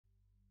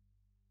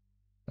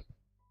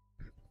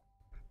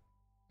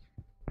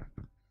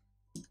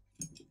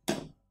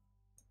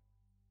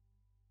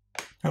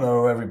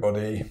Hello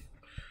everybody.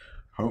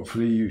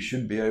 Hopefully you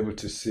should be able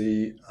to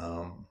see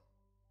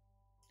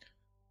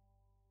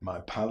my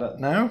palette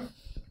now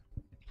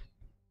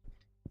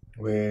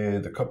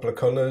with a couple of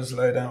colors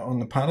laid out on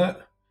the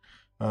palette.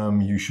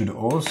 You should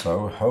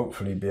also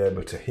hopefully be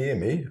able to hear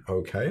me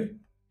okay.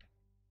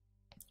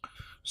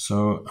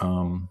 So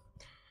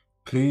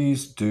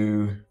please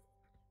do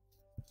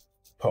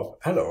pop.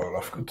 Hello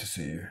Olaf, good to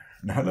see you.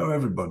 And hello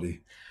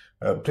everybody.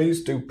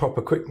 Please do pop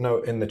a quick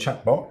note in the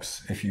chat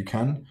box if you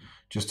can,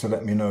 just to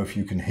let me know if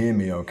you can hear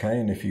me okay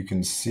and if you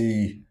can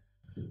see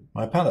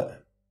my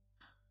palette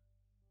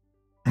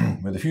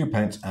with a few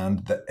paints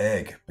and the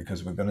egg,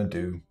 because we're going to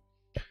do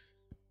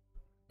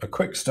a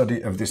quick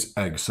study of this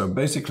egg. So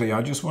basically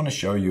I just want to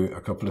show you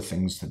a couple of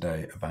things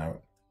today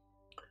about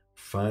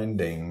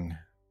finding,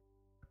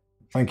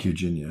 thank you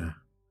Ginia,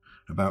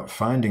 about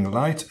finding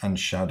light and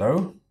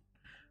shadow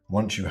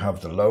once you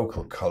have the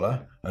local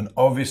color. And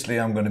obviously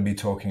I'm going to be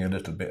talking a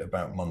little bit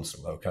about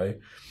Munsell, okay?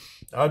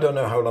 I don't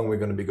know how long we're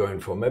going to be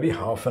going for, maybe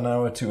half an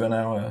hour to an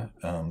hour,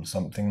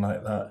 something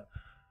like that.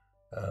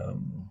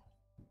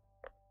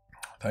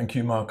 Thank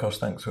you, Marcos.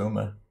 Thanks,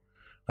 Wilma.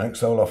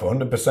 Thanks, Olaf.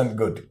 100%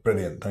 good.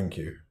 Brilliant. Thank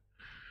you.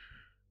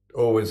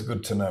 Always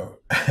good to know,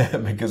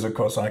 because of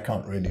course I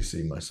can't really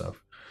see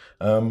myself.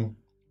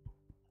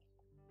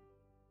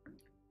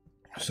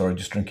 Sorry,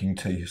 just drinking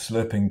tea,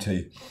 slurping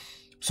tea.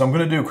 So I'm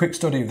going to do a quick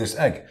study of this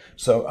egg.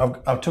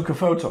 So I took a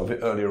photo of it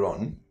earlier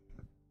on.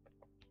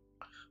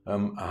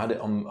 I had it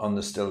on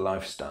the still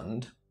life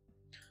stand,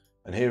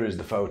 and here is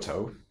the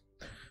photo.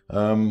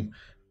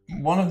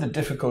 One of the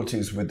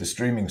difficulties with the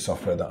streaming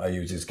software that I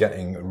use is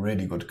getting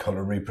really good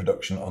color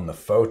reproduction on the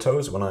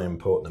photos when I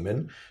import them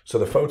in. So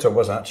the photo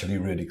was actually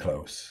really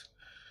close.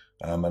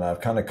 And I've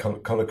kind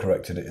of color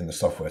corrected it in the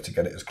software to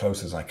get it as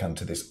close as I can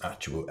to this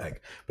actual egg,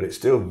 but it's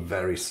still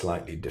very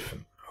slightly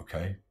different,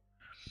 okay?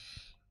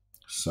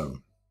 So,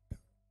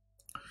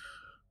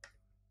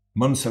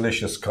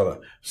 Munsellicious color.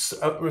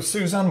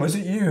 Suzanne, was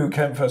it you who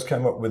first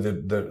came up with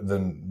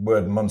the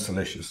word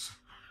Munsellicious?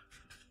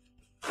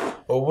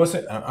 Or was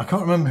it, I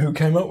can't remember who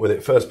came up with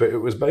it first, but it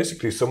was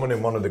basically someone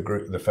in one of the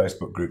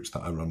Facebook groups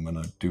that I run when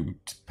I do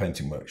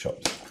painting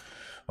workshops,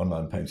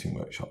 online painting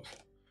workshops.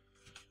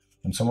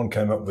 And someone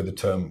came up with the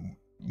term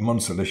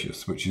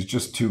Munsellicious, which is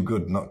just too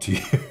good not to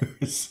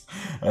use.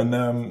 And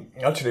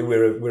actually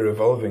we're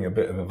evolving a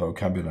bit of a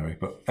vocabulary.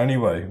 But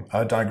anyway,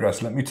 I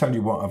digress. Let me tell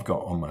you what I've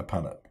got on my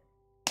palette.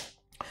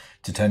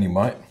 Titanium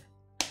white,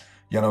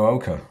 yellow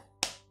ochre,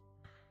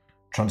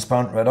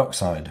 transparent red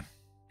oxide,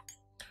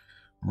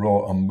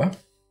 raw umber,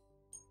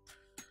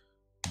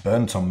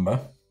 burnt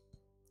umber,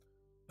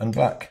 and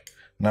black.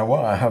 Now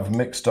what I have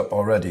mixed up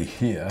already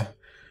here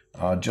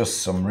are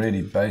just some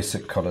really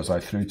basic colors I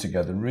threw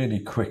together really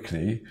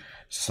quickly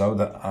so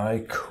that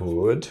I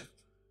could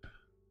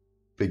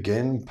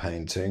begin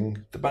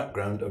painting the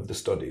background of the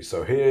study.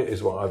 So here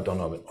is what I've done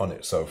on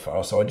it so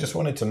far. So I just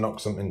wanted to knock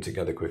something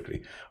together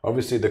quickly.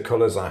 Obviously the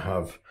colors I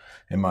have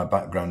in my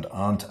background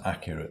aren't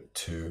accurate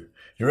to...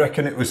 You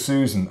reckon it was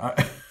Susan?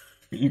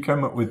 You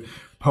came up with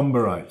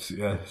Pumberites,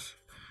 yes.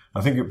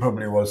 I think it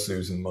probably was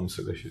Susan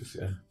Munsellicious,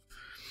 yeah.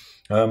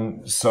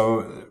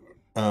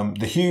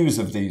 The hues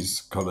of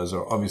these colors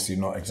are obviously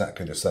not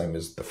exactly the same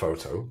as the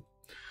photo.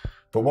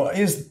 But what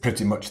is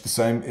pretty much the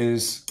same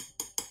is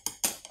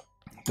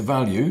the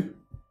value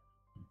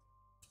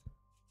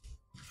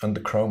and the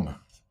chroma,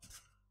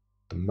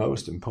 the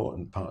most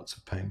important parts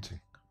of painting,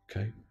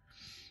 okay?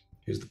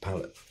 Here's the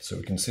palette, so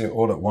we can see it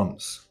all at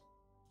once.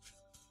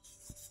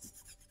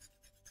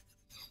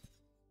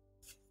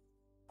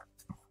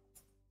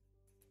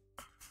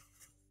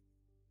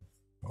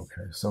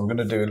 Okay, so we're going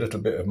to do a little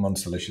bit of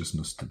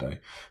Munselliciousness today.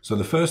 So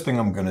the first thing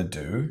I'm going to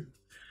do,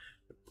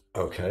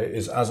 okay,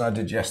 is as I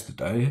did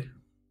yesterday,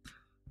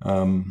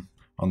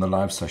 on the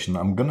live session,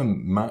 I'm going to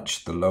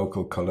match the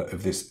local color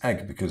of this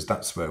egg because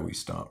that's where we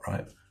start,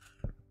 right?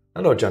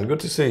 Hello, Jan.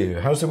 Good to see you.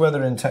 How's the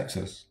weather in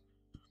Texas?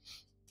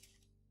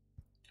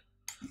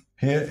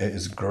 Here it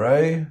is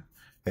grey.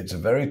 It's a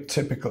very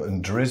typical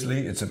and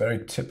drizzly. It's a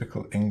very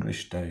typical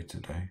English day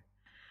today.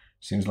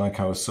 Seems like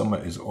our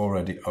summer is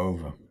already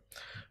over.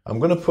 I'm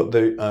going to put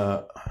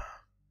the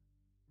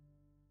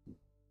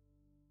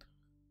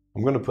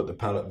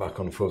palette back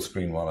on full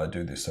screen while I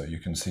do this so you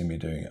can see me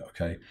doing it,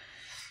 okay?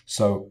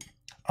 So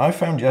I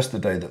found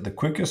yesterday that the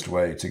quickest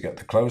way to get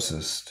the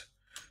closest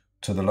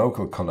to the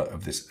local color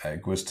of this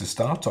egg was to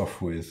start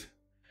off with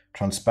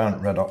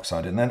transparent red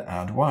oxide and then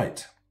add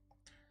white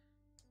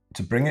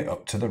to bring it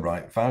up to the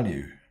right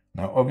value.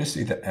 Now,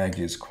 obviously the egg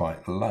is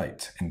quite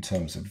light in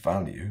terms of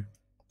value.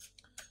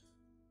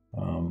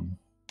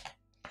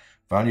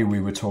 Value we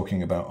were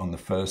talking about on the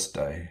first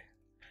day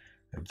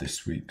of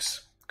this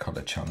week's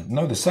color challenge.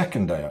 No, the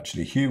second day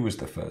actually. Hue was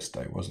the first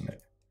day, wasn't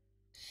it?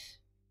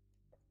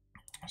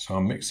 So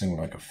I'm mixing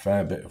like a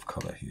fair bit of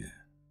color here.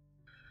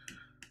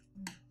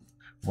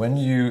 When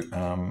you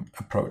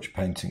approach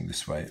painting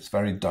this way, it's a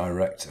very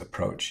direct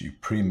approach. You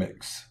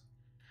pre-mix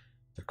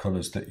the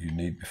colors that you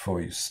need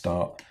before you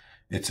start.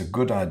 It's a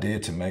good idea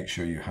to make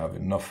sure you have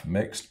enough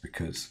mixed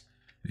because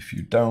If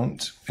you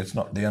don't, it's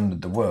not the end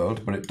of the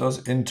world, but it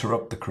does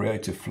interrupt the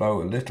creative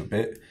flow a little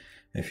bit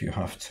if you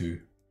have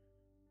to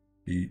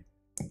be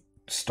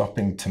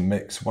stopping to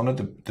mix. One of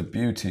the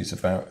beauties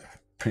about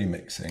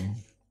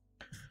pre-mixing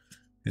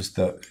is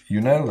that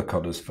you nail the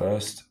colours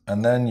first,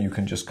 and then you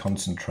can just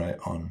concentrate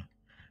on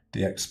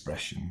the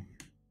expression,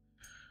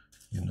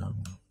 you know,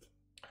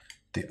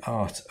 the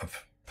art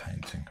of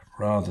painting,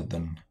 rather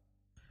than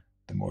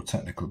the more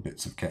technical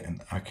bits of getting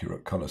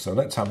accurate colour. So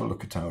let's have a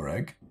look at our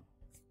egg.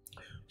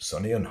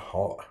 Sunny and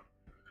hot.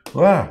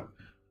 Wow!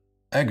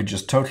 Egg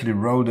just totally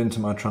rolled into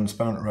my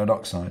transparent red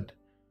oxide.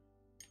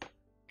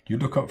 You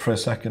look up for a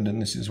second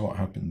and this is what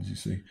happens, you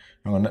see.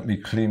 Hang on, let me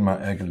clean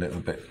my egg a little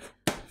bit.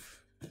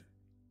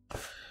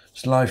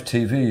 It's live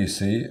TV, you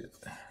see.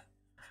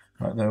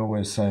 Like they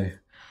always say.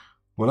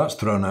 Well, that's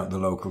thrown out the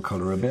local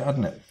colour a bit,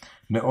 hasn't it?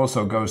 And it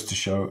also goes to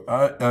show,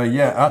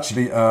 yeah,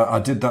 actually, I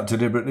did that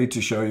deliberately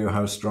to show you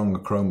how strong a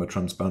chroma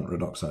transparent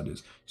red oxide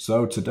is.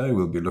 So today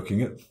we'll be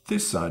looking at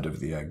this side of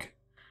the egg,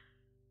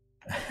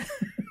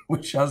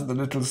 which has the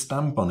little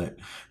stamp on it,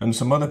 and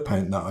some other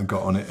paint that I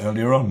got on it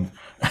earlier on.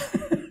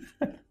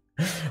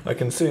 I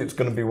can see it's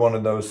going to be one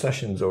of those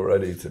sessions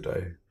already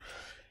today.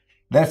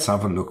 Let's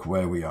have a look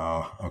where we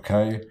are,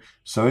 okay?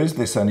 So is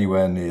this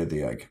anywhere near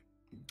the egg?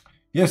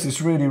 Yes,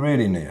 it's really,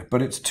 really near,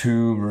 but it's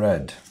too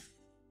red.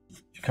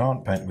 You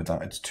can't paint with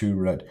that, it's too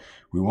red.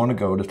 We want to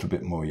go a little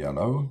bit more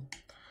yellow.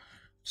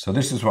 So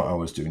this is what I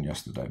was doing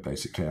yesterday,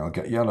 basically. I'll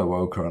get yellow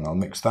ochre and I'll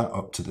mix that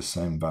up to the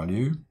same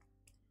value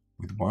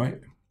with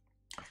white.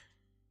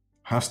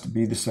 Has to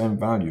be the same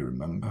value,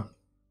 remember?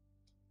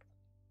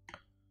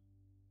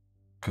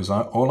 Because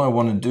all I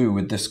want to do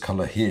with this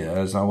colour here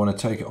is I want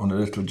to take it on a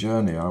little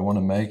journey. I want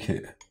to make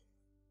it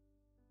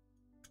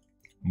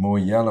more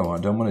yellow. I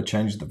don't want to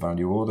change the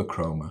value or the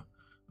chroma.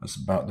 That's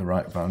about the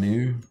right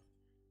value.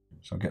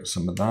 So I'll get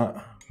some of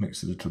that,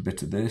 mix a little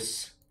bit of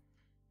this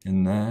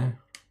in there.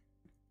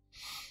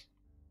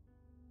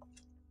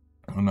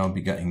 And I'll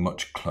be getting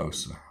much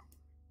closer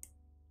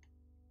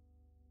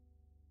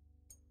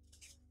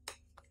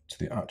to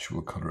the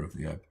actual colour of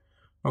the egg.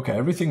 Okay,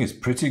 everything is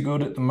pretty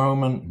good at the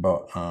moment,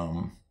 but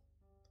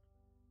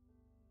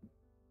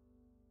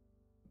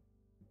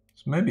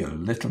it's maybe a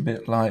little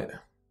bit light.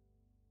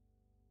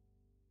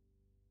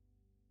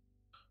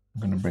 I'm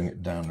going to bring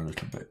it down a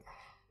little bit.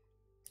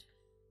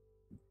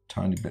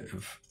 Tiny bit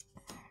of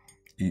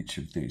each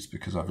of these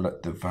because I've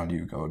let the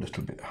value go a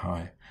little bit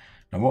high.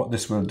 Now what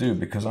this will do,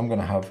 because I'm going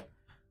to have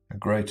a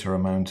greater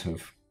amount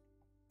of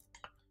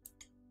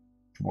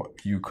what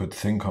you could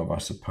think of, I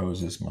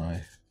suppose, as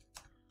my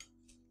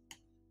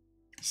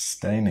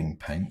staining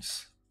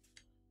paints,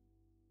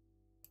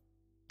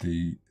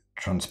 the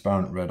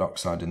transparent red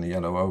oxide and the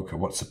yellow ochre,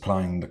 what's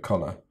applying the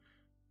colour,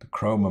 the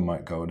chroma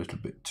might go a little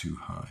bit too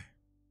high.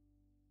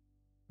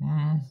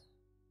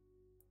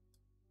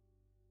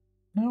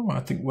 No, I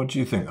think, what do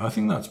you think? I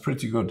think that's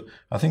pretty good.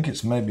 I think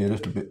it's maybe a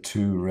little bit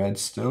too red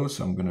still,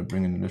 so I'm going to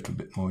bring in a little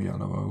bit more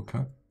yellow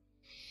ochre.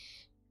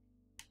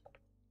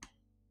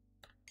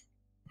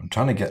 I'm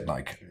trying to get,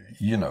 like,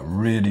 you know,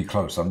 really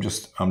close. I'm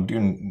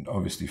doing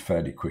obviously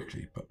fairly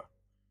quickly, but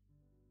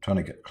trying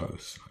to get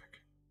close.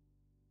 Like.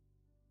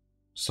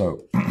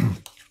 So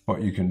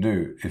what you can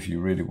do if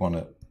you really want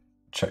to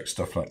check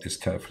stuff like this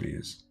carefully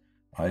is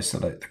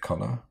isolate the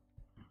color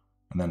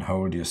and then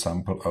hold your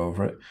sample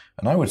over it.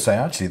 And I would say,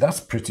 actually, that's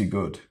pretty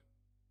good.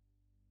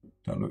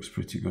 That looks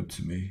pretty good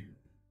to me.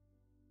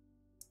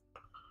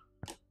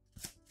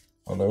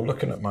 Although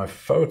looking at my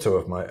photo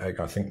of my egg,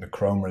 I think the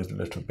chroma is a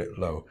little bit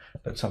low.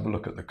 Let's have a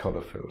look at the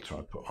color filter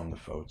I put on the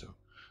photo,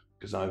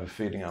 because I have a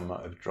feeling I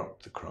might have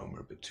dropped the chroma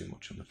a bit too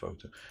much on the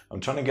photo.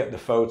 I'm trying to get the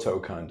photo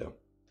kind of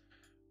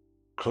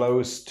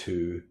close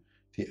to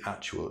the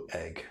actual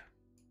egg.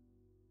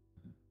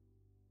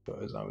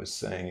 But as I was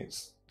saying,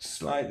 it's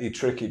slightly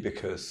tricky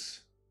because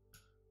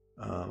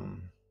I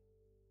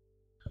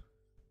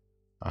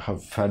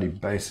have fairly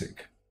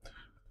basic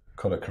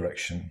color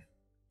correction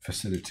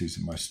facilities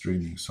in my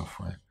streaming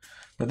software.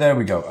 But there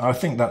we go. I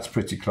think that's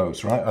pretty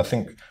close, right? I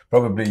think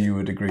probably you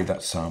would agree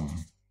that's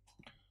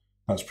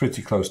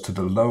pretty close to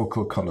the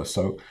local color.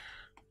 So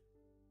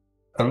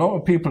a lot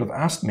of people have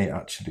asked me,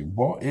 actually,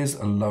 what is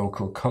a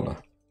local color?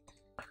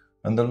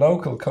 And the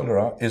local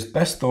color is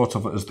best thought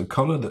of as the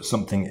color that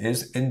something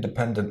is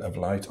independent of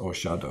light or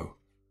shadow.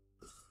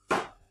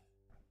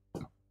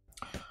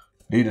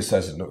 Lida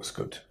says it looks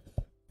good.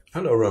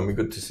 Hello, Romy,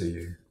 good to see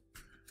you.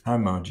 Hi,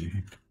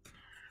 Margie.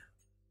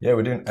 Yeah,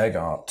 we're doing egg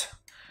art,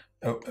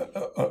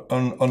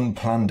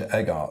 unplanned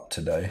egg art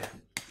today.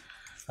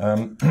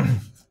 But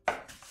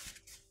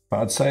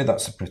I'd say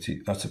that's a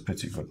pretty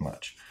good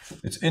match.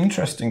 It's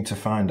interesting to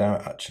find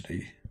out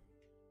actually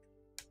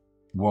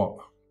what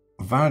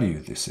value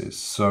this is.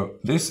 So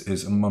this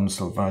is a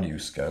Munsell value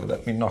scale.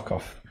 Let me knock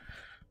off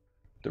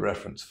the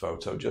reference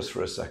photo just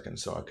for a second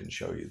so I can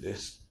show you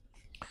this.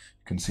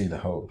 You can see the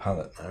whole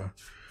palette now.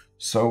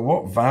 So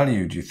what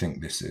value do you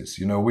think this is?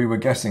 You know, we were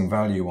guessing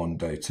value on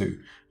day 2.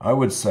 I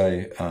would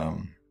say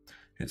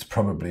it's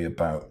probably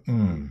about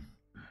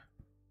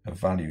a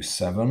value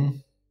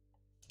 7.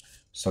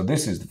 So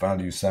this is the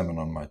value 7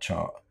 on my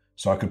chart.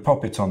 So I could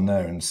pop it on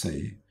there and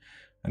see.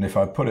 And if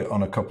I put it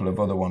on a couple of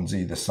other ones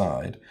either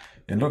side,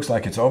 it looks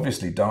like it's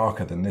obviously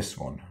darker than this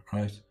one,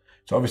 right?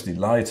 It's obviously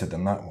lighter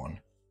than that one.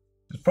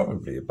 It's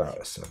probably about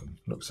a 7.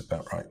 Looks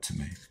about right to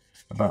me.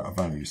 About a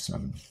value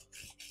 7.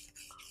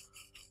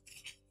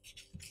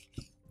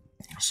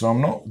 So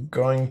I'm not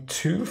going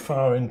too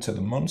far into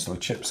the Munsell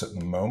chips at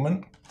the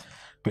moment.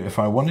 But if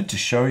I wanted to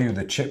show you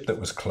the chip that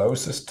was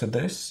closest to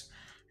this,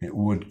 it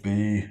would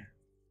be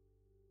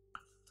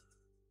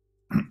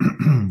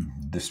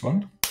this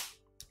one.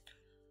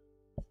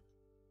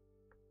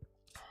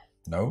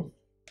 No,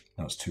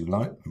 that's too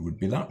light. It would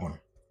be that one,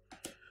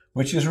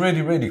 which is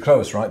really, really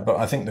close, right? But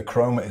I think the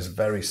chroma is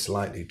very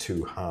slightly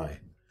too high.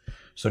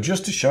 So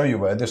just to show you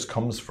where this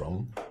comes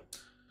from,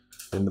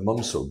 in the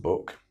Munsell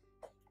book,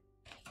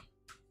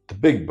 the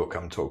big book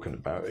I'm talking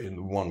about, in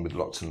the one with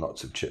lots and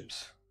lots of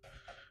chips,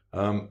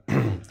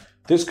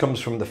 this comes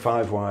from the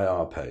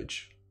 5YR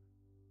page.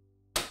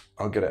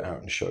 I'll get it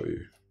out and show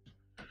you.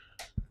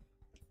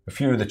 A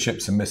few of the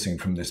chips are missing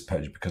from this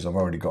page because I've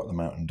already got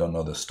them out and done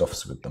other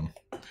stuffs with them.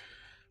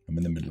 I'm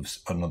in the middle of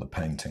another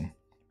painting.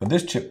 But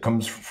this chip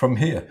comes from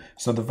here.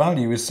 So the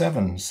value is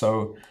 7.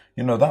 So,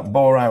 you know, that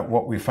bore out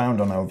what we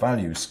found on our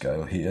value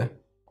scale here,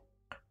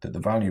 that the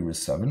value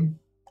is 7.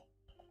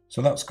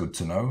 So that's good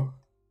to know.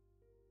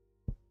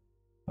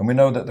 And we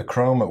know that the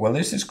chroma, well,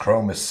 this is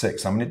chroma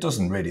 6. I mean, it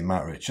doesn't really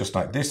matter. It's just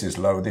like this is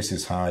low, this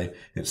is high.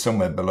 It's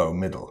somewhere below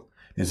middle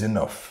is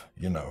enough,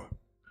 you know.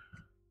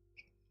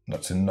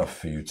 That's enough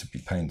for you to be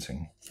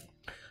painting.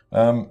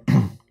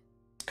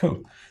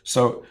 Cool.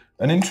 So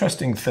an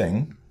interesting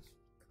thing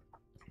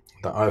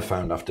that I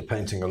found after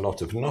painting a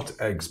lot of not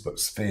eggs, but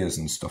spheres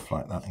and stuff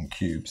like that and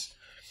cubes,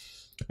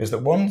 is that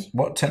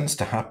what tends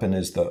to happen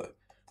is that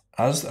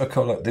as a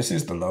color, this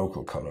is the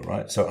local color,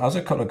 right? So as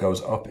a color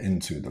goes up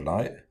into the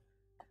light,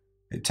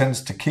 it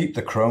tends to keep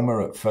the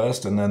chroma at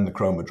first, and then the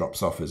chroma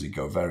drops off as you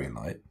go very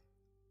light,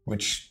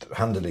 which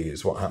handily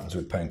is what happens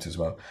with paint as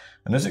well.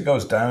 And as it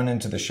goes down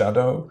into the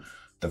shadow,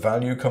 the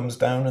value comes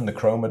down and the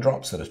chroma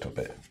drops a little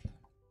bit.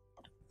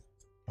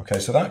 Okay,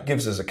 so that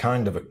gives us a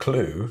kind of a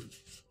clue.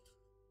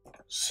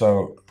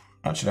 So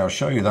actually, I'll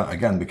show you that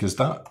again because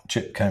that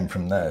chip came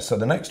from there. So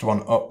the next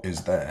one up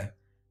is there.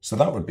 So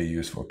that would be a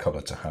useful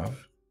color to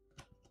have.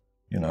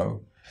 You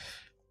know,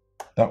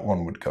 that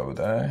one would go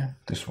there.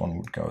 This one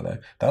would go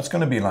there. That's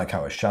going to be like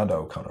our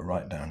shadow color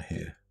right down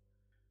here.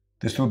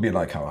 This will be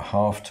like our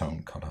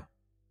halftone color.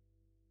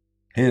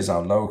 Here's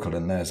our local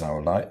and there's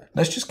our light.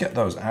 Let's just get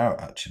those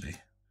out actually,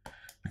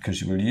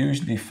 because you will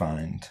usually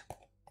find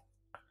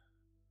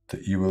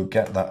that you will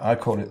get that, I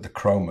call it the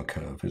chroma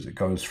curve, as it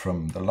goes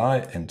from the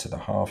light into the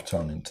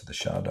halftone into the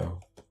shadow,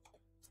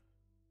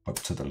 up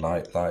to the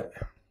light.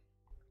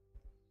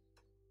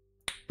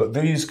 But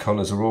these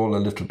colors are all a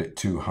little bit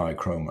too high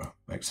chroma,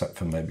 except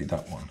for maybe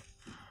that one.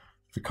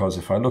 Because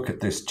if I look at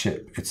this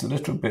chip, it's a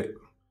little bit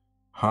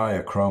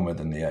higher chroma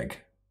than the egg.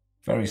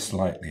 Very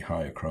slightly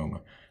higher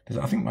chroma.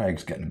 I think my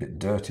egg's getting a bit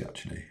dirty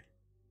actually.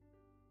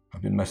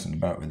 I've been messing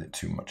about with it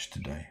too much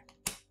today.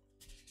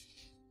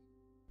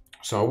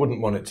 So I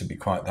wouldn't want it to be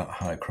quite that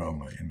high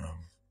chroma, you know.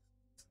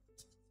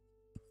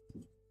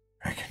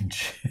 Egg and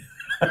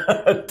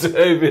chips.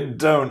 David,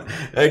 don't.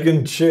 Egg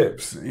and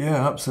chips.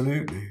 Yeah,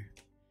 absolutely.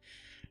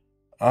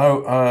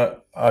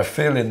 I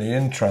feel in the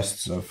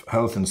interests of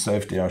health and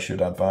safety, I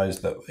should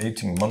advise that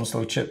eating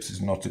Munsell chips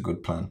is not a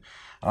good plan.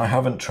 I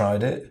haven't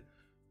tried it,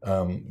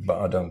 but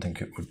I don't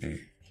think it would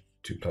be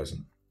too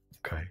pleasant.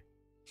 Okay.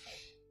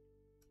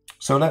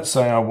 So let's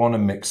say I want to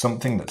mix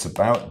something that's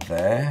about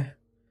there,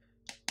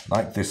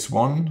 like this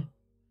one,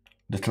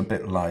 a little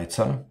bit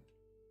lighter.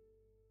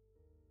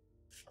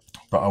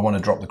 But I want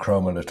to drop the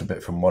chroma a little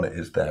bit from what it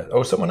is there.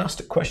 Oh, someone asked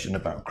a question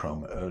about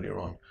chroma earlier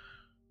on,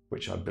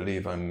 which I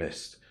believe I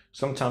missed.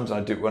 Sometimes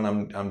I do, when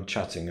I'm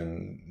chatting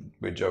and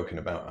we're joking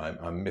about,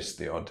 I miss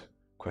the odd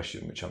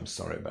question, which I'm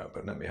sorry about,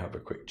 but let me have a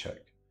quick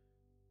check.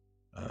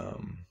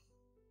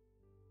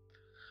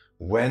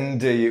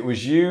 Wendy, it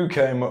was you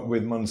came up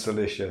with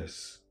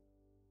Munsellicious.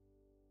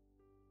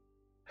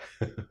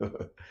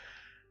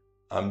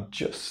 I'm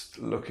just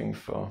looking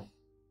for...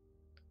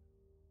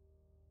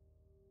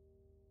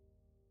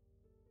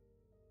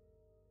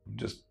 I'm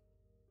just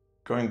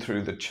going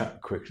through the chat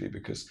quickly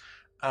because...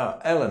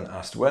 Ellen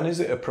asked, when is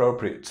it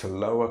appropriate to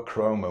lower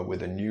chroma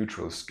with a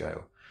neutral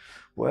scale?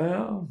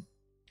 Well,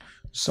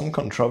 some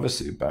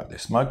controversy about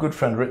this. My good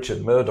friend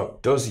Richard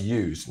Murdoch does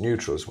use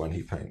neutrals when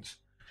he paints.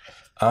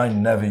 I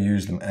never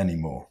use them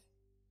anymore.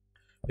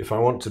 If I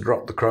want to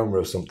drop the chroma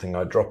of something,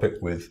 I drop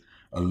it with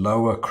a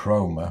lower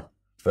chroma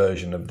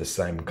version of the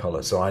same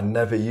color. So I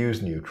never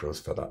use neutrals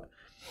for that.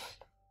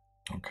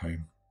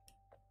 Okay.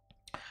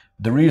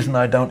 The reason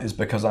I don't is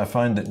because I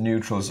find that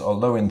neutrals,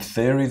 although in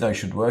theory they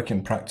should work,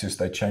 in practice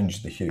they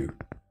change the hue.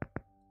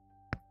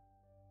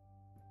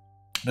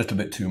 A little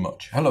bit too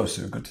much. Hello,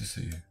 Sue. Good to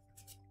see you.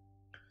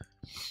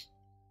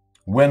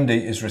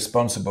 Wendy is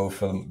responsible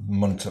for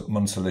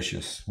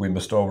Munsellicious. We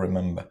must all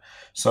remember.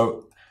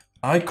 So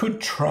I could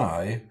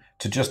try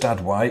to just add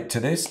white to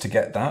this to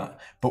get that.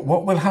 But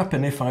what will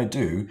happen if I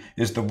do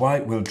is the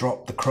white will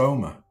drop the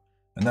chroma.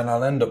 And then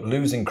I'll end up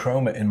losing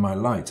chroma in my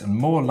light. And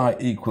more light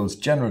equals,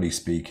 generally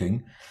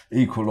speaking,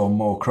 equal or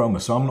more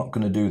chroma. So I'm not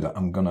going to do that.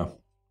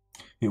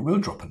 It will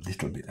drop a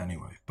little bit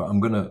anyway. But I'm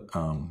going to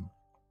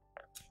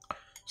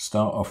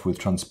start off with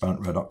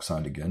transparent red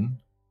oxide again.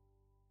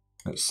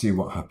 Let's see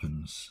what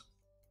happens.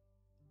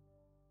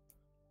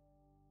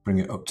 Bring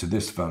it up to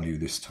this value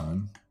this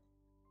time.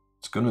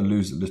 It's going to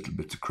lose a little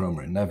bit of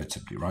chroma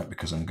inevitably, right?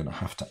 Because I'm going to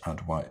have to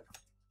add white.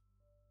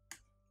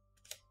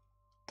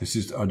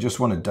 I just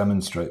want to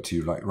demonstrate to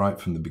you, like right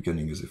from the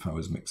beginning, as if I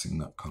was mixing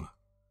that color.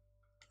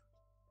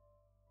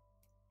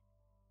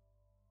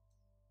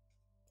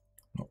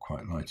 Not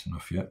quite light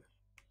enough yet.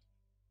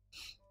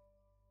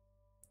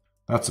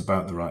 That's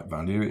about the right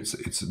value.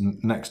 It's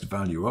next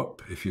value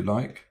up, if you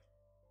like.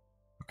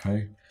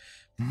 Okay.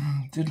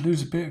 Did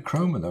lose a bit of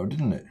chroma though,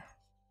 didn't it?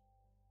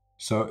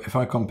 So if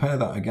I compare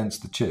that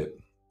against the chip,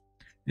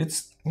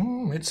 it's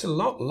a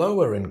lot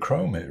lower in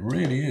chroma. It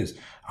really is.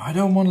 I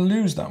don't want to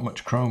lose that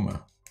much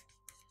chroma.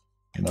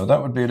 You know,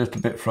 that would be a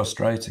little bit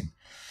frustrating.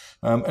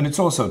 And it's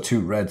also too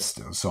red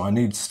still, so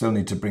I still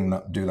need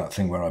to do that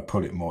thing where I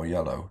pull it more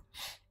yellow.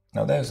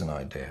 Now there's an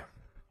idea.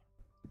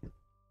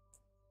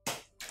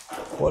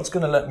 What's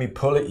going to let me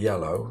pull it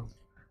yellow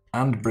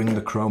and bring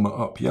the chroma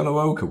up? Yellow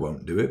ochre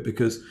won't do it,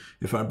 because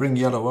if I bring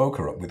yellow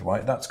ochre up with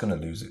white, that's going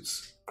to lose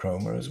its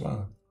chroma as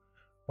well.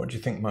 What do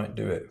you think might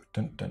do it?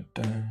 Dun, dun,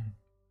 dun.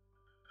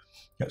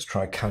 Let's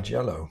try cad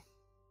yellow.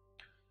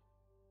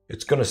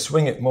 It's going to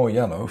swing it more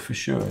yellow for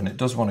sure, and it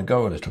does want to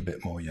go a little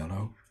bit more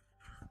yellow.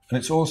 And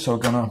it's also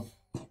going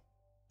to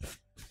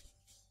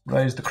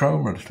raise the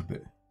chroma a little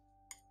bit.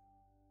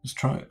 Let's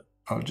try it.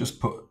 I'll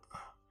just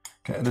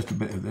get a little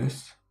bit of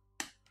this.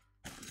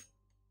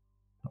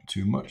 Not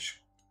too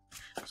much,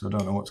 because I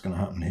don't know what's going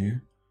to happen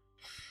here.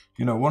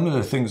 You know, one of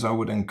the things I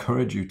would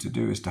encourage you to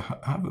do is to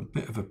have a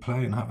bit of a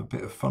play and have a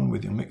bit of fun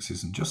with your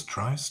mixes and just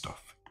try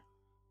stuff.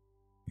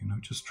 You know,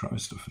 just try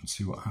stuff and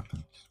see what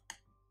happens.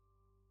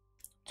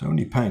 It's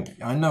only paint.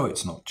 I know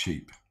it's not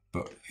cheap,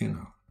 but, you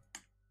know.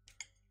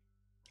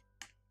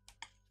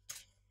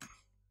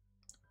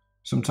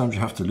 Sometimes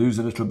you have to lose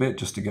a little bit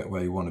just to get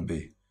where you want to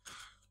be.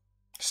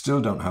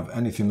 Still don't have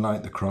anything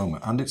like the chroma,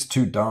 and it's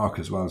too dark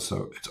as well,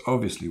 so it's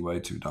obviously way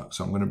too dark.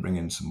 So I'm going to bring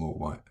in some more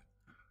white.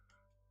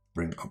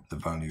 Bring up the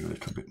value a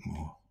little bit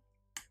more.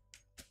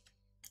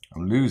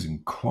 I'm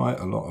losing quite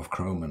a lot of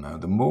chroma now.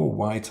 The more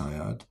white I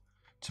add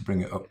to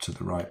bring it up to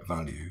the right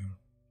value,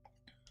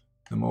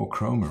 the more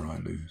chroma I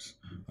lose.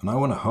 And I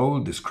want to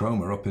hold this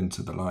chroma up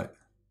into the light.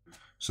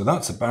 So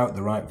that's about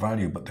the right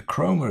value, but the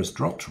chroma has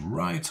dropped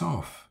right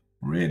off.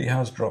 Really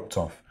has dropped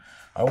off.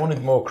 I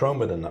wanted more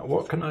chroma than that.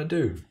 What can I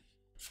do?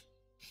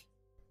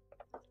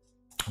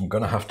 I'm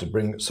going to have to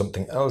bring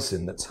something else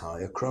in that's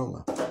higher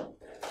chroma.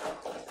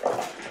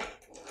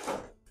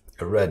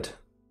 A red.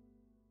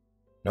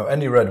 Now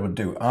any red would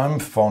do. I'm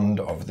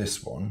fond of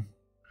this one,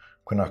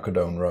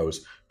 quinacridone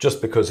rose,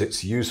 just because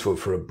it's useful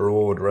for a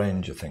broad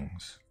range of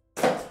things.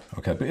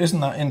 Okay, but isn't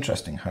that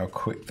interesting how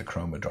quick the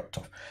chroma dropped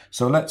off?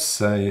 So let's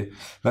say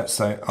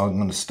I'm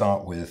going to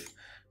start with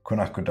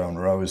quinacridone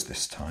rose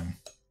this time,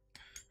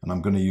 and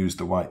I'm going to use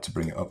the white to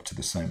bring it up to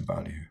the same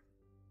value.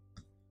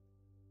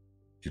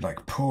 You're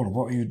like, Paul,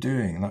 what are you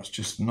doing? That's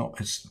just not,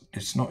 it's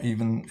just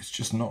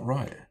not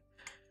right.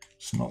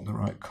 It's not the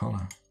right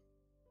color.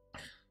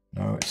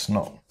 No, it's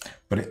not.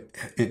 But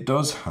it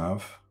does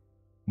have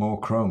more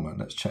chroma.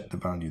 Let's check the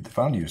value. The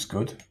value is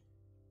good.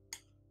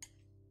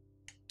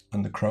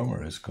 And the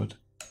chroma is good.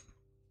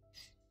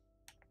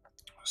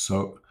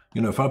 So,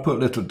 you know, if I put a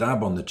little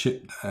dab on the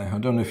chip there, I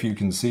don't know if you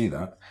can see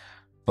that,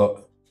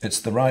 but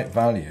it's the right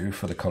value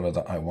for the color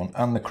that I want.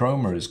 And the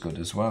chroma is good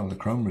as well. The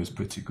chroma is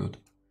pretty good.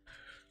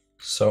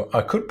 So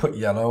I could put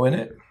yellow in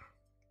it,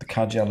 the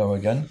cad yellow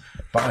again,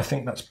 but I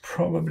think that's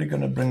probably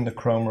going to bring the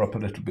chroma up a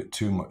little bit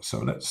too much. So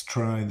let's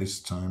try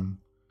this time.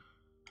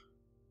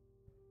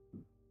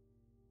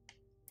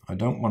 I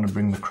don't want to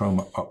bring the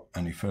chroma up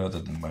any further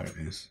than where it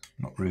is.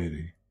 Not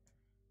really.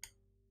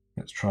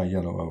 Let's try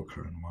yellow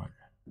ochre and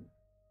white.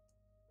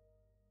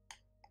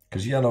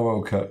 Because yellow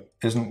ochre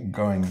isn't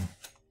going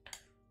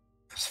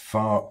as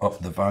far up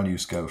the value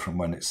scale from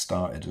when it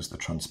started as the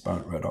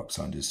transparent red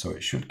oxide is, so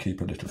it should keep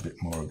a little bit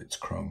more of its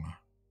chroma.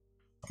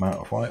 I'm out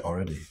of white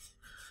already.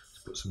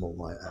 Let's put some more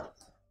white out.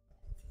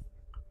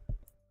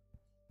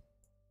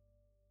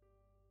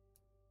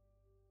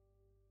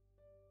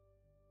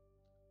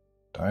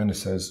 Diana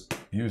says,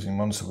 using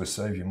Monster will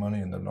save you money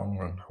in the long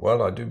run.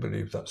 Well, I do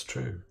believe that's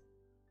true.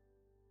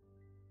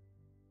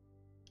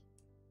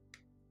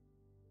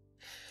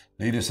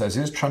 Leader says,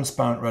 is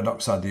transparent red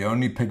oxide the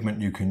only pigment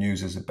you can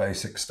use as a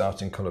basic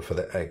starting colour for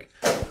the egg?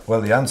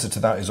 Well, the answer to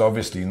that is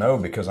obviously no,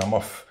 because I'm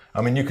off.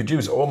 I mean, you could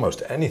use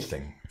almost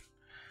anything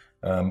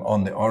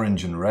on the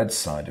orange and red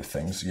side of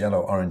things,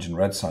 yellow, orange and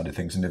red side of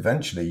things, and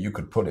eventually you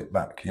could put it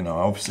back. You know,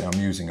 obviously I'm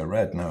using a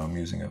red now, I'm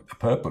using a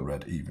purple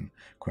red even,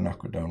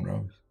 quinacridone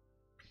rose.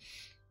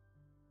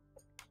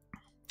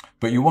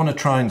 But you want to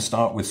try and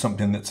start with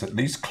something that's at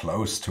least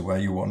close to where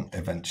you want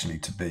eventually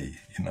to be,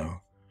 you know.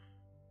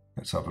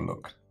 Let's have a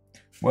look.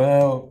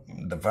 Well,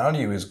 the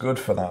value is good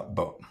for that,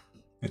 but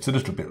it's a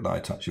little bit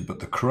light actually,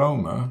 but the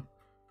chroma,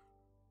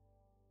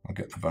 I'll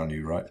get the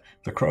value right.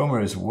 The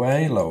chroma is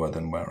way lower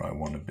than where I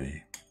want to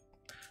be.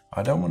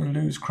 I don't want to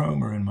lose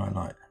chroma in my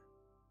light.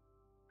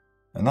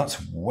 And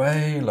that's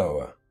way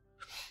lower.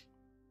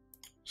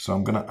 So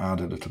I'm going to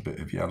add a little bit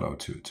of yellow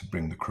to it to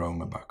bring the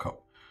chroma back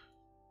up.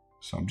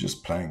 So I'm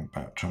just playing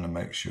back, trying to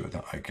make sure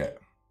that I get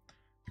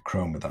the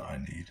chroma that I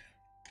need.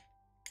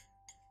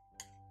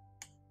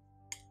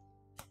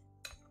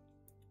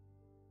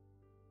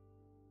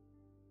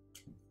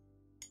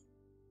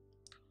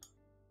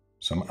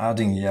 So I'm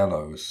adding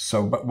yellows.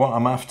 So but what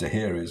I'm after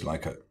here is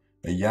like a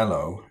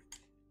yellow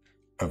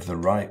of the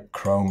right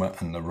chroma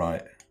and the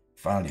right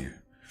value.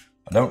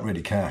 I don't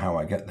really care how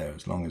I get there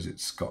as long as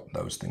it's got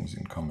those things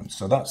in common.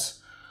 So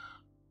that's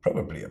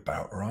probably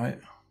about right.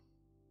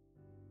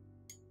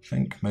 I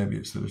think maybe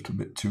it's a little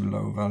bit too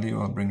low value.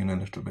 I'll bring in a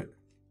little bit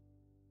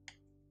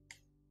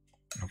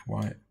of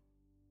white.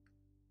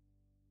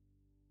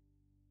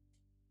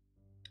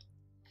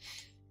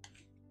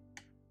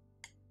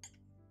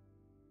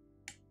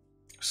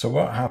 So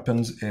what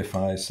happens if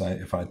I say,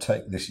 if I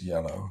take this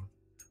yellow,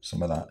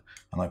 some of that,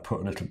 and I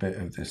put a little bit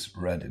of this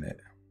red in it?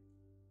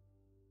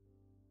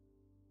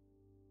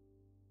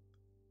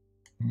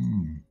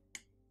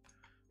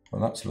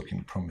 Well, that's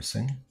looking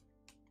promising.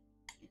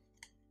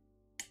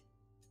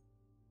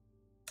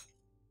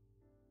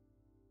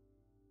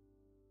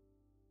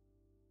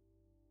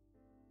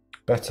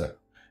 Better.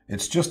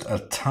 It's just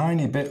a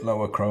tiny bit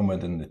lower chroma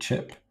than the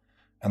chip,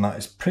 and that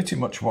is pretty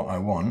much what I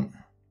want,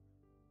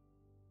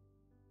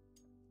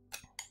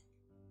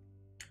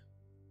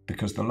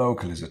 because the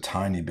local is a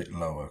tiny bit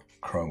lower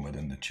chroma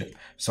than the chip.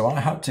 So I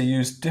had to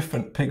use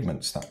different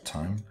pigments that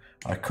time.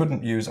 I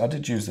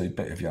did use a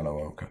bit of yellow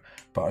ochre,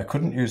 but I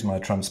couldn't use my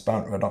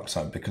transparent red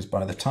oxide because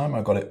by the time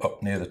I got it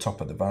up near the top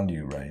of the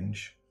value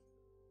range,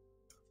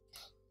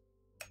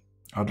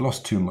 I'd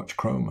lost too much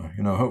chroma.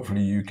 You know,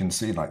 hopefully you can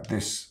see like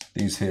this,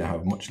 these here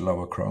have much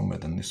lower chroma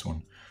than this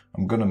one.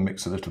 I'm going to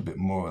mix a little bit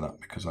more of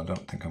that because I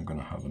don't think I'm going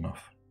to have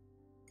enough.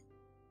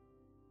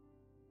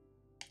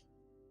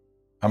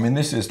 I mean,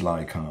 this is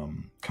like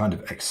kind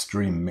of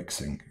extreme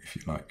mixing, if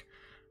you like.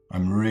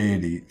 I'm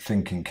really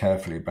thinking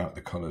carefully about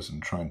the colors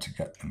and trying to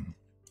get them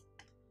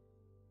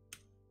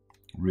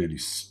really,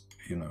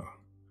 you know,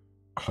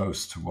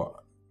 close to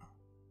what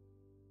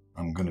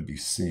I'm going to be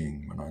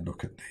seeing when I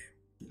look at the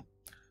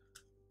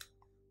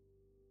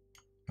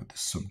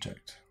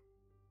subject.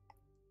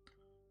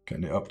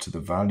 Getting it up to the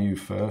value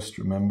first.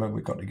 Remember,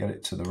 we've got to get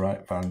it to the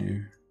right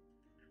value.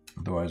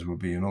 Otherwise, we'll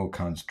be in all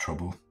kinds of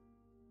trouble.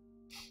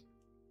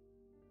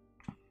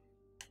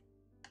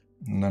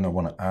 And then I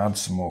want to add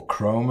some more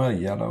chroma.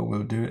 Yellow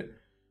will do it.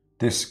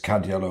 This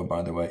cad yellow,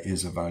 by the way,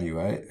 is a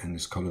value 8, and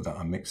this color that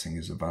I'm mixing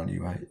is a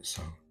value 8,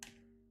 so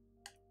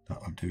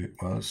that'll do it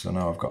well. So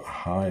now I've got a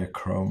higher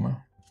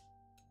chroma.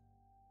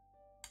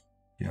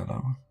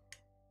 Yellow.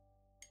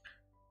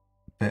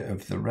 A bit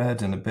of the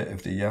red and a bit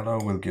of the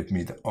yellow will give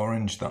me the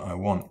orange that I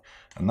want.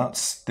 And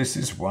this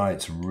is why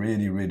it's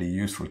really, really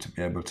useful to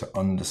be able to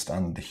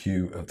understand the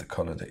hue of the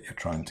color that you're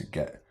trying to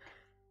get.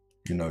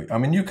 You know, I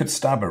mean, you could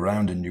stab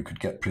around and you could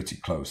get pretty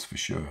close for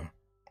sure.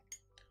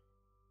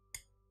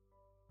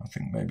 I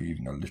think maybe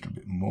even a little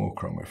bit more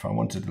chroma. If I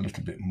wanted a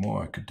little bit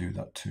more, I could do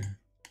that too.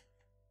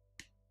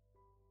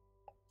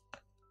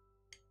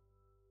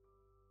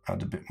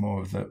 Add a bit more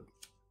of the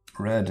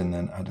red and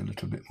then add a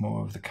little bit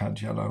more of the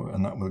cad yellow,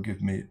 and that will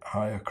give me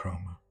higher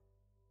chroma.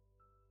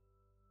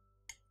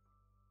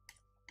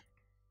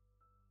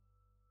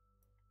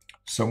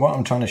 So what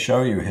I'm trying to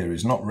show you here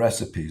is not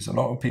recipes. A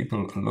lot of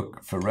people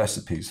look for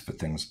recipes for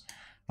things.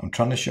 I'm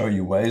trying to show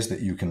you ways that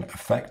you can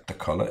affect the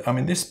color. I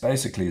mean, this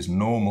basically is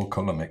normal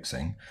color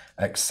mixing,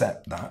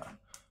 except that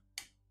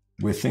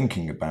we're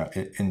thinking about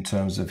it in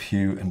terms of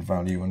hue and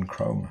value and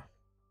chroma,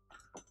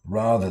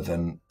 rather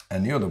than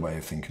any other way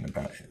of thinking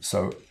about it.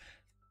 So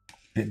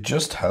it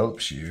just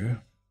helps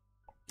you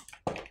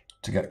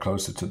to get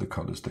closer to the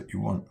colors that you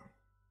want.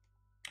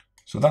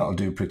 So that'll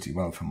do pretty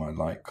well for my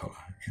light color,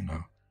 you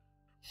know.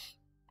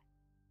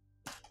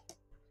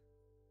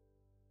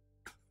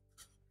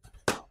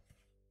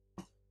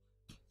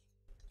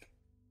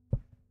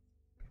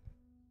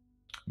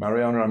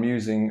 Mariana, I'm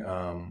using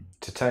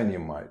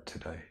titanium white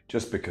today,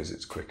 just because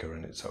it's quicker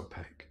and it's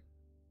opaque.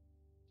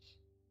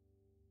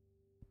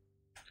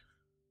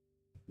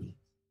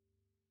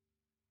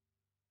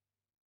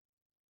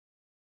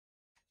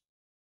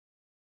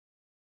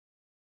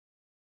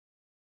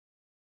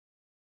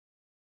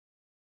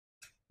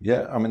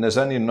 Yeah, I mean, there's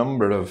any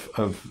number of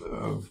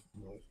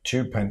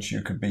tube paints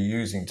you could be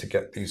using to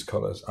get these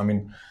colors. I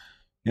mean,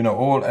 you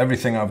know,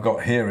 everything I've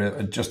got here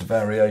are just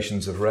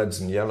variations of reds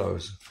and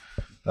yellows.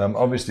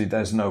 Obviously,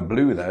 there's no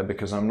blue there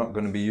because I'm not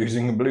going to be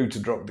using the blue to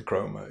drop the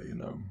chroma, you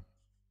know.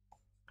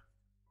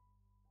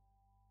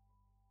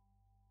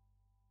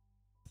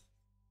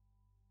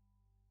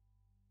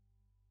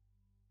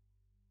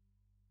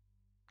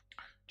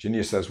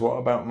 Ginia says, what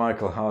about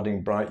Michael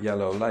Harding Bright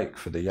Yellow Lake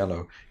for the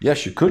yellow?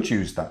 Yes, you could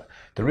use that.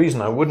 The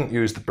reason I wouldn't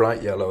use the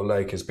Bright Yellow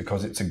Lake is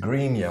because it's a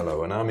green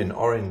yellow and I'm in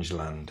orange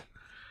land.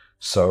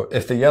 So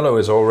if the yellow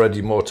is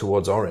already more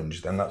towards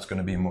orange, then that's going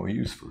to be more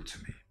useful to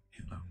me,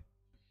 you know.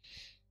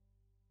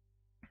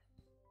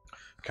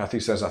 Kathy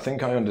says, I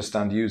think I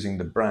understand using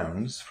the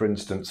browns, for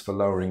instance, for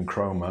lowering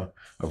chroma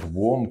of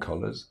warm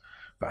colours,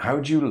 but how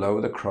do you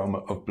lower the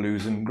chroma of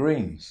blues and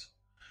greens?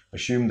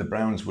 Assume the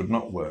browns would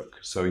not work,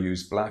 so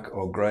use black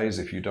or greys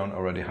if you don't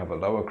already have a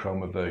lower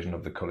chroma version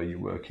of the colour you're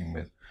working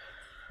with.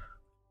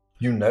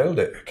 You nailed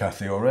it,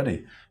 Kathy,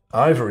 already.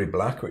 Ivory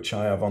black, which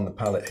I have on the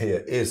palette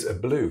here, is a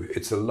blue.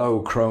 It's a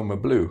low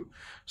chroma blue.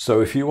 So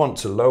if you want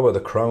to lower the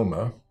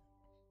chroma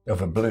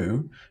of a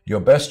blue, your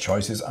best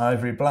choice is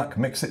ivory black.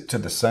 Mix it to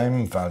the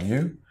same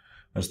value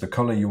as the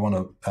colour you want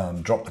to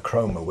drop the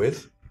chroma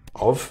with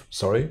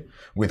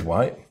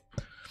white,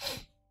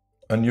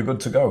 and you're good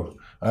to go.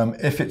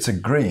 If it's a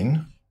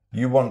green,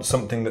 you want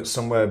something that's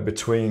somewhere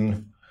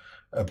between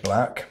a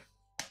black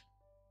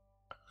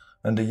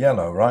and a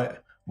yellow, right?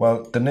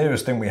 Well, the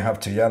nearest thing we have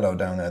to yellow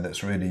down there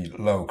that's really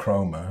low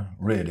chroma,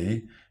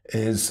 really,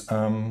 is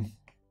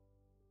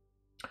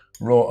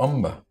raw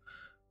umber.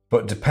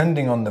 But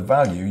depending on the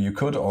value, you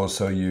could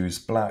also use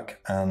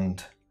black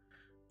and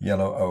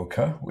yellow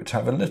ochre, which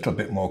have a little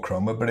bit more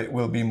chroma, but it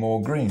will be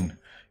more green.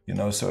 You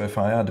know, so if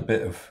I add a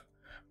bit of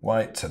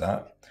white to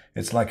that,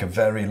 it's like a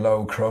very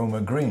low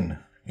chroma green,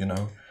 you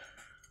know.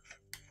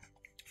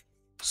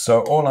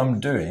 So all I'm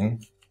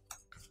doing,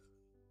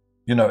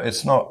 you know,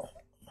 it's not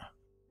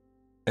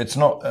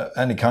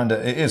any kind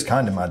of, it is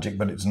kind of magic,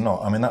 but it's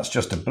not. I mean, that's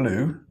just a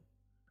blue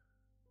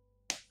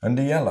and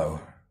a yellow.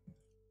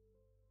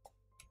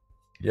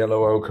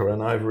 Yellow ochre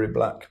and ivory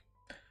black.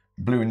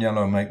 Blue and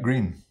yellow make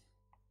green.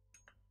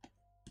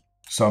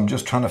 So I'm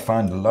just trying to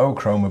find a low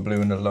chroma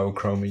blue and a low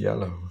chroma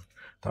yellow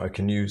that I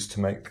can use to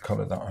make the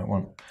colour that I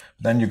want.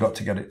 Then you've got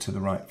to get it to the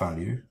right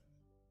value.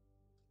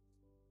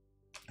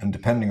 And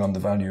depending on the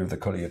value of the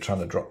colour you're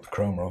trying to drop the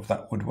chroma of,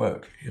 that would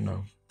work, you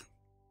know.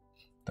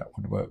 That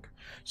would work.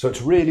 So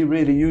it's really,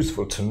 really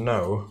useful to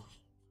know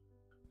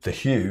the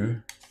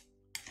hue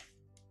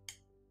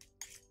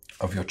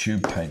of your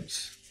tube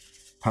paints.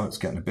 Palette's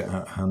getting a bit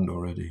out of hand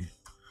already.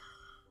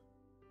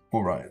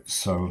 All right,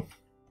 so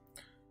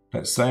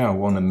let's say I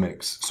want to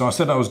mix. So I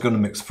said I was going to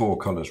mix 4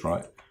 colours,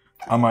 right?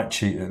 I might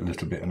cheat it a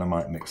little bit and I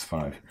might mix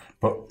 5.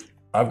 But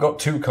I've got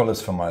 2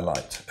 colours for my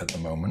light at the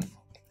moment,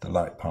 the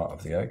light part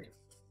of the egg.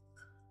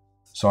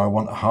 So I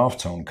want a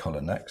halftone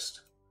colour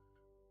next.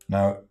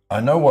 Now,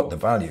 I know what the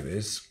value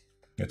is.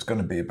 It's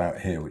going to be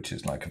about here, which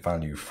is like a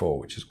value 4,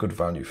 which is good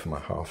value for my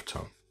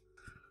halftone,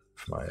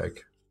 for my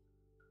egg.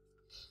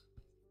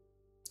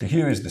 The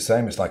hue is the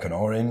same. It's like an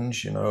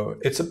orange, you know.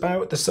 It's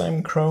about the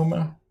same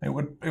chroma. It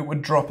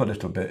would drop a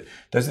little bit.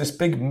 There's this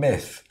big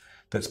myth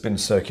that's been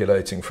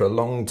circulating for a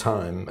long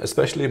time,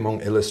 especially among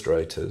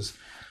illustrators,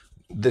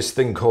 this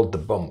thing called the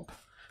bump,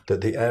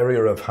 that the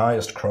area of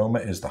highest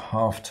chroma is the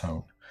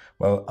halftone.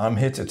 Well, I'm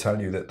here to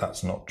tell you that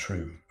that's not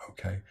true,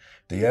 okay?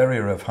 The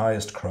area of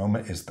highest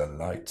chroma is the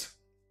light,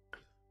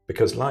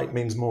 because light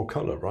means more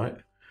color, right?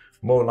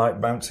 More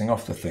light bouncing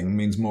off the thing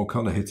means more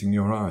color hitting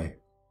your eye.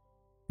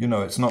 You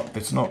know, it's not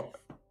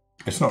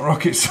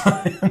rocket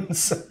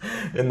science.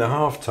 In the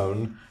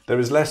halftone, there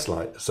is less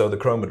light, so the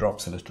chroma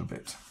drops a little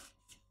bit.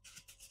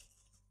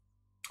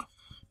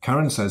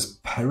 Karen says,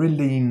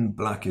 Perylene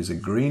black is a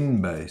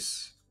green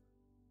base.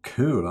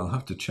 Cool, I'll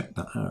have to check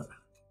that out.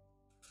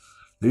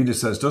 Lida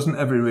says, doesn't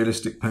every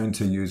realistic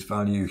painter use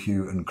value,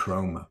 hue and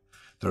chroma?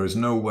 There is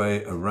no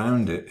way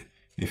around it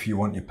if you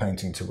want your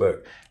painting to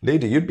work.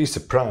 Lida, you'd be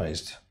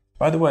surprised.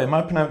 By the way, am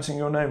I pronouncing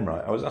your name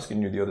right? I was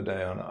asking you the other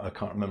day, and I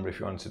can't remember if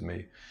you answered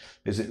me.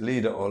 Is it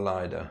Lida or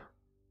Lida?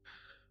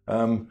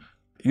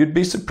 You'd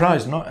be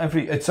surprised.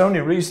 It's only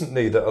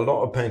recently that a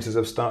lot of painters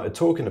have started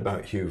talking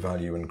about hue,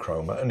 value, and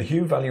chroma. And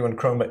hue, value, and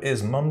chroma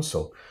is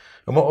Munsell.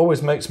 And what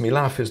always makes me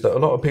laugh is that a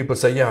lot of people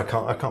say, "Yeah,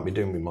 I can't be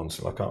doing with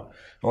Munsell. I can't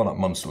all that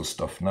Munsell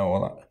stuff.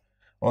 No,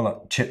 all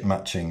that chip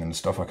matching and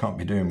stuff. I can't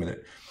be doing with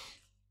it."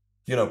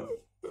 You know,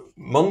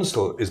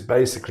 Munsell is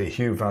basically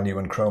hue, value,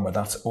 and chroma.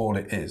 That's all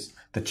it is.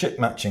 The chip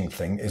matching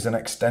thing is an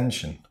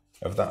extension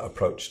of that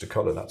approach to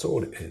color. That's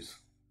all it is.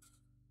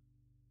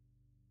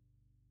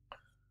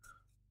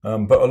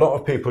 But a lot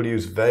of people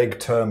use vague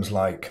terms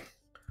like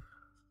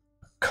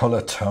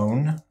color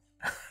tone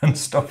and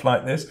stuff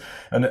like this.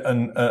 And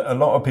a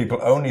lot of people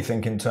only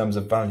think in terms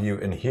of value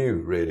and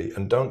hue, really,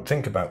 and don't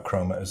think about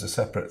chroma as a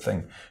separate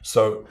thing.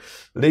 So,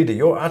 Lida,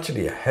 you're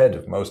actually ahead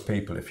of most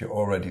people if you're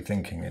already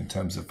thinking in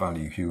terms of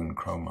value, hue, and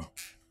chroma.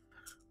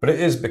 But it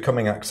is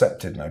becoming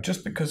accepted now,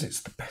 just because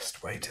it's the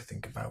best way to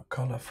think about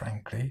color,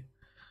 frankly.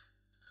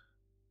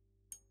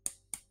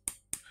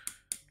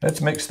 Let's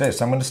mix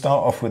this. I'm going to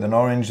start off with an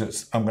orange.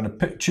 I'm going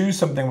to choose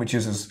something which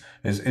is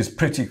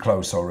pretty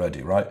close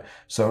already, right?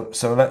 So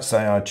let's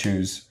say I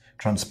choose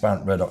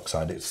transparent red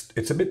oxide.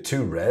 It's a bit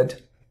too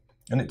red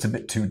and it's a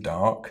bit too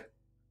dark,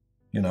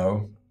 you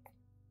know.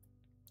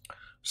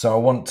 So I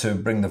want to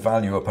bring the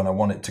value up and I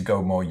want it to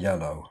go more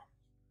yellow.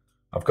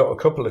 I've got a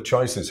couple of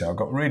choices here. I've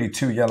got really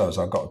two yellows.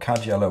 I've got a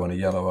cad yellow and a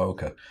yellow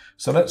ochre.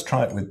 So let's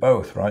try it with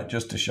both, right?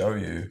 Just to show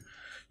you,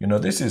 you know,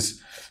 this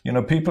is, you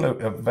know, people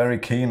are very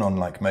keen on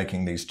like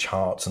making these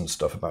charts and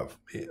stuff about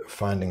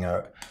finding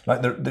out,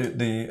 like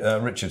the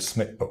Richard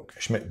Schmidt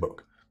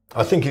book.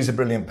 I think he's a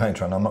brilliant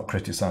painter and I'm not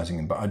criticizing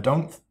him, but I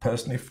don't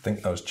personally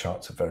think those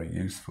charts are very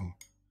useful.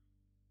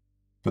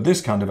 But this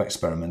kind of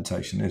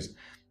experimentation is.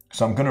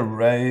 So I'm going to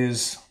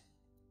raise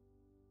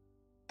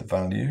the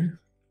value.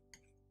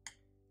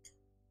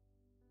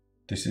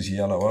 This is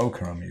yellow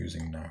ochre I'm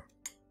using now.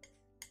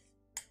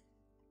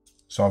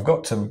 So I've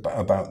got to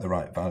about the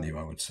right value,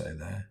 I would say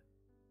there.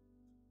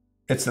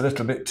 It's a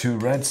little bit too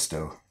red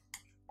still.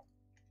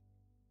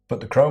 But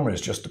the chroma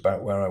is just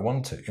about where I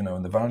want it, you know,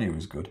 and the value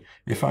is good.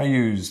 If I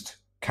used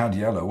cad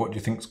yellow, what do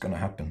you think is going to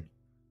happen?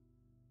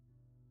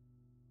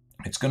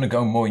 It's going to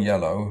go more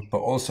yellow, but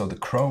also the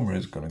chroma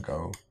is going to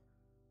go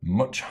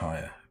much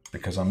higher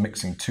because I'm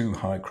mixing two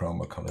high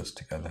chroma colors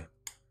together.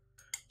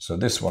 So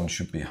this one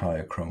should be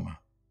higher chroma.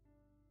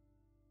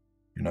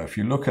 You know, if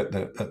you look at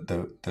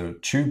the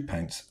tube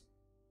paints,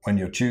 when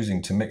you're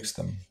choosing to mix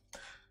them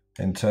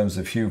in terms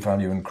of hue,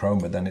 value, and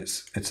chroma, then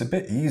it's a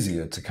bit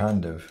easier to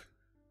kind of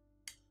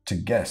to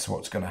guess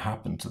what's going to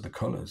happen to the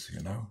colors,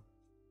 you know.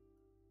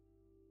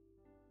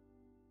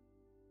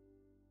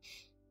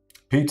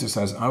 Peter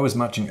says, I was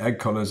matching egg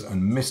colors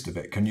and missed a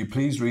bit. Can you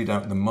please read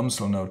out the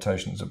Munsell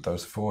notations of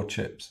those 4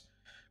 chips?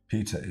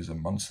 Peter is a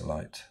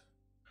Munsellite.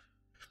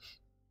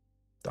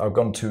 I've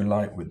gone too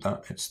light with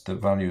that. The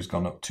value's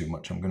gone up too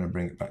much. I'm going to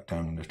bring it back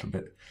down a little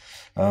bit.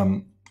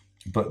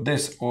 But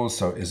this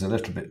also is a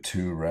little bit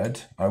too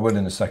red. I will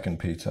in a second,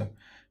 Peter.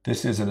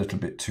 This is a little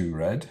bit too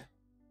red.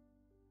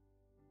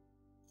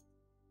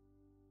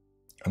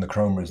 And the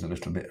chroma is a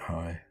little bit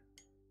high.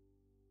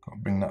 Got to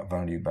bring that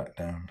value back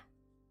down.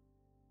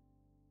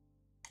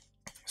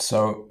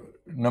 So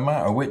no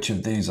matter which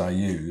of these I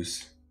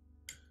use,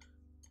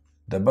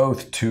 they're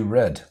both too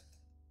red.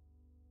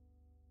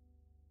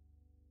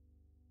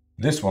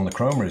 This one, the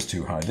chroma is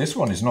too high. This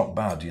one is not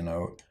bad, you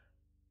know,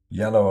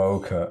 yellow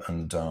ochre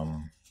and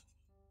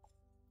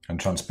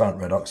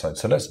transparent red oxide.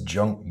 So let's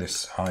junk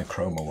this high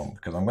chroma one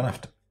because I'm going to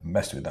have to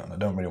mess with that, and I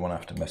don't really want to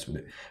have to mess with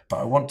it. But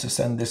I want to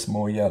send this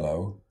more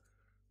yellow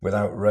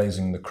without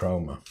raising the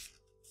chroma,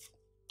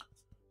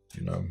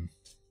 you know.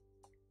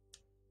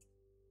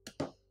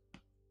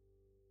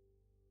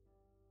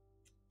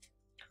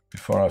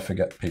 Before I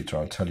forget, Peter,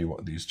 I'll tell you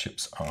what these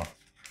chips are.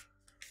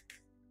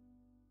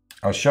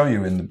 I'll show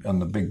you on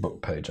the big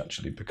book page,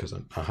 actually, because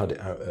I had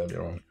it out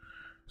earlier on.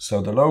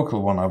 So the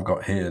local one I've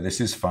got here, this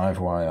is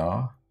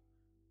 5YR7.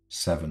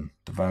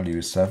 The value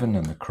is 7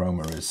 and the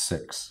chroma is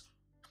 6.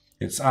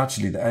 It's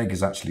actually, the egg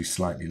is actually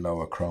slightly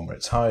lower chroma.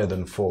 It's higher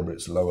than 4, but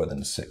it's lower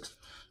than 6.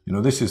 You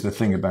know, this is the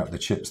thing about the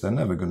chips. They're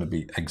never going to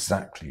be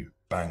exactly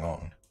bang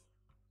on.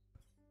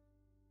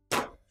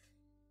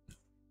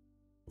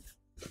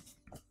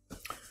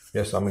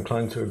 Yes, I'm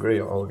inclined to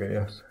agree, Olga,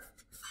 yes.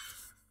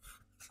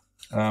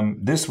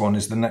 This one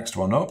is the next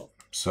one up.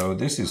 So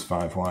this is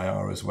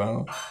 5YR as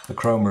well. The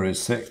chroma is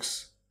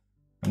 6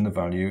 and the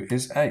value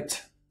is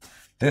 8.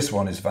 This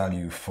one is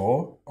value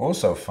 4,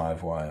 also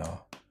 5YR,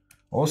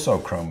 also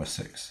chroma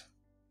 6.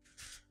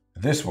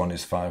 This one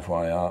is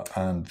 5YR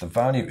and the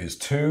value is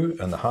 2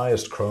 and the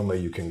highest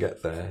chroma you can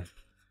get there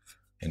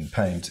in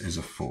paint is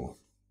a 4.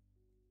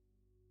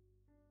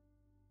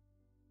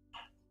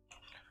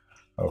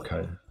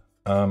 Okay.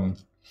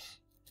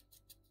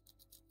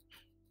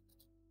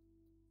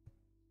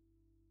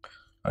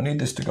 I need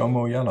this to go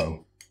more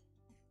yellow,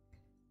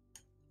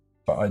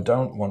 but I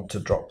don't want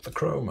to drop the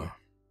chroma.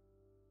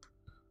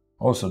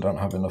 Also don't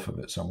have enough of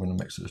it, so I'm going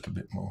to mix a little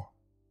bit more.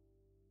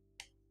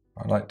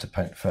 I like to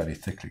paint fairly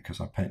thickly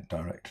because I paint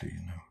directly,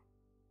 you know.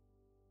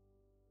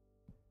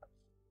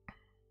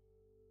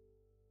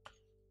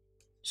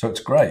 So it's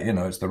great, you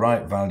know, it's the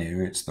right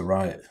value, it's the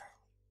right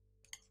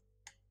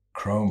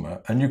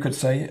chroma, and you could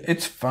say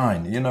it's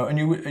fine, you know, and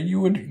you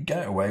would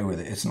get away with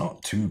it. It's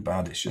not too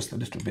bad, it's just a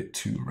little bit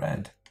too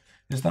red.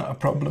 Is that a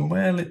problem?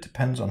 Well, it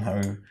depends on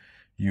how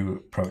you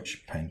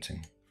approach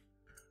painting.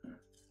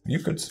 You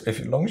could,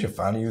 as long as your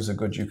values are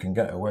good, you can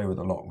get away with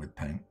a lot with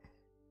paint.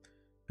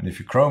 And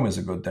if your chromas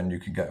are good, then you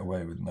can get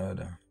away with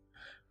murder.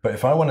 But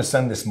if I want to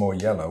send this more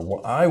yellow,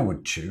 what I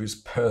would choose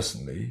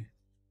personally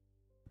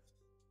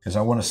is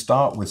I want to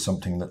start with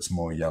something that's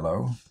more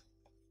yellow.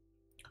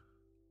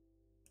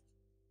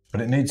 But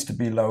it needs to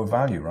be low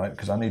value, right?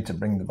 Because I need to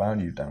bring the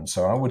value down.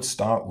 So I would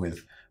start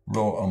with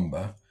raw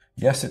umber.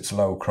 Yes, it's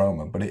low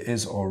chroma, but it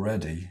is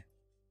already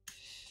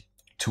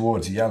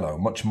towards yellow,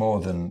 much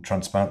more than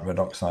transparent red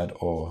oxide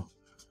or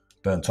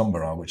burnt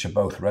umber are, which are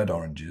both red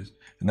oranges.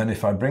 And then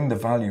if I bring the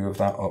value of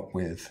that up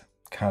with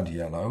cad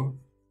yellow,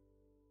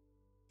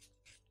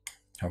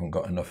 haven't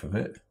got enough of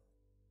it,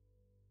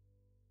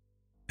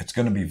 it's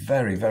going to be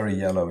very, very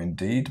yellow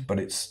indeed, but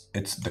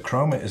the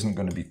chroma isn't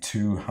going to be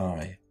too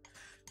high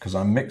because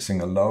I'm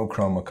mixing a low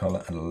chroma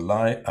color and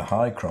a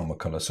high chroma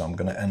color, so I'm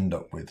going to end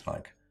up with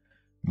like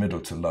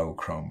middle to low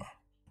chroma.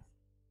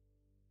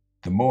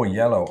 the more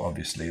yellow,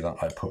 obviously, that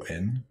I put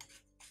in,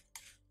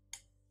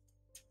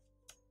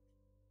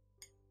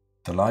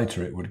 the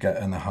lighter it would get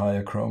and the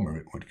higher chroma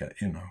it would get,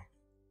 you know.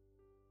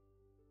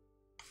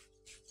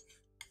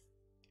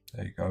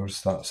 There you go.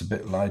 So that's a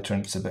bit lighter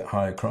and it's a bit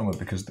higher chroma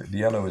because the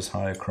yellow is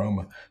higher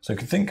chroma. So you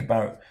can think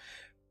about,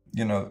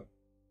 you know,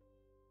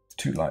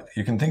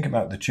 you can think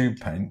about the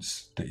tube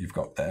paints that you've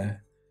got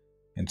there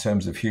in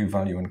terms of hue,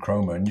 value, and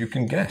chroma, and you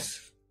can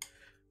guess.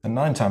 And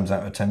 9 times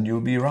out of 10,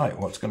 you'll be right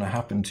what's going to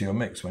happen to your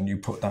mix when you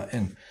put that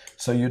in.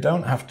 So you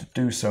don't have to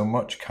do so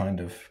much kind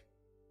of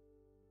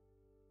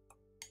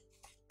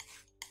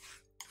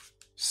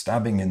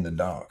stabbing in the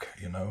dark,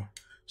 you know.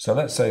 So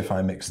let's say if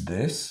I mix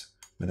this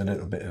with a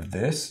little bit of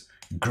this.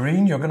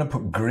 Green, you're going to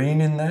put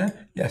green in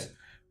there? Yes,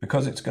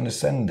 because it's going to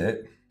send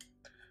it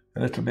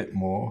a little bit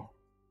more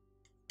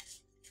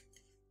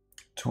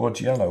towards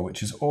yellow,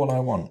 which is all I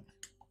want.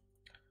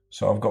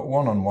 So I've got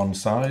one on one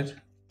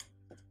side.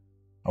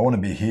 I want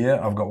to be here.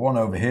 I've got one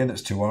over here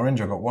that's too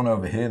orange. I've got one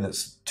over here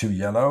that's too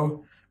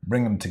yellow.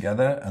 Bring them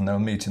together and they'll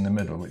meet in the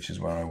middle, which is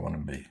where I want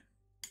to be.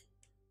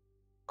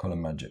 Color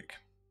magic.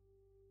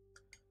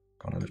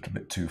 Gone a little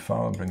bit too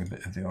far. I'll bring a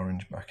bit of the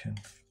orange back in.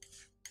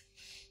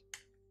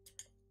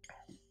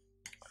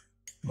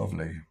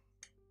 Lovely.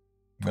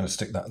 I'm going to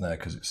stick that there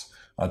because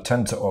I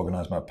tend to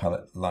organize my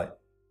palette light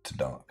to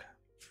dark.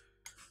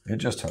 It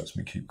just helps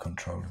me keep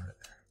control of it,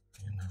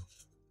 you know.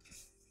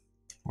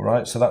 All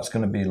right, so that's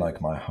going to be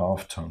like my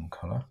half-tone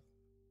color.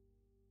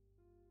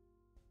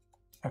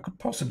 I could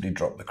possibly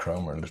drop the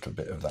chroma a little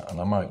bit of that, and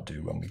I might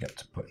do when we get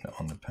to putting it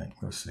on the paint.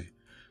 We'll see.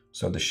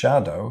 So the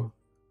shadow,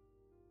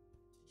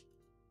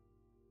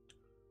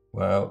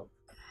 well,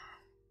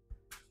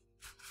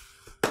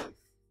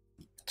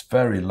 it's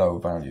very low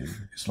value.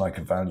 It's like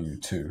a value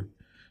 2.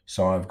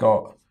 So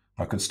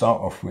I could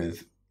start off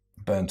with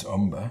burnt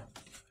umber,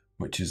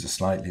 which is a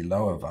slightly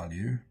lower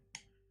value.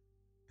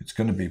 It's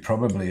going to be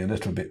probably a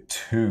little bit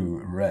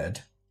too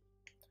red,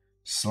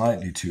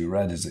 slightly too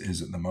red as it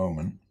is at the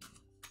moment.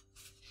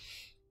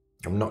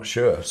 I'm not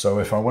sure. So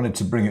if I wanted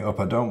to bring it up,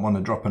 I don't want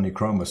to drop any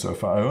chroma. So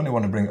if I only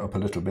want to bring it up a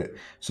little bit.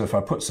 So if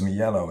I put some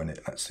yellow in it,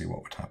 let's see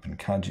what would happen.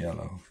 CAD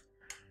yellow,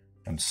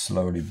 and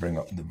slowly bring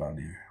up the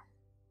value.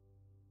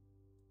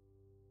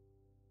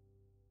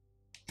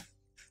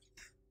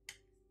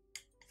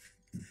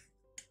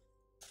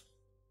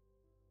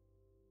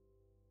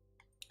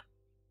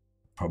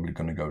 Probably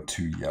going to go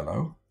too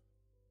yellow.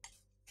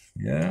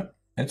 Yeah,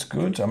 it's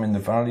good. I mean, the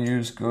value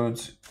is good.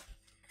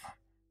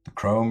 The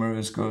chroma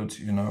is good,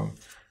 you know.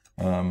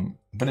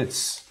 But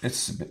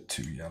it's a bit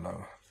too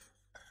yellow.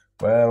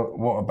 Well,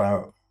 what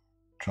about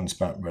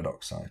transparent red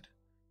oxide?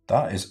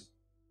 That is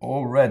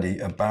already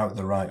about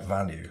the right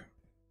value,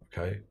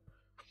 okay?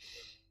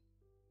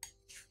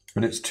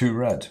 But it's too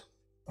red.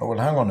 Oh, well,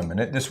 hang on a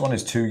minute. This one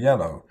is too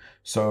yellow.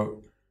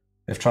 So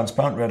if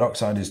transparent red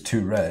oxide is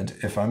too red,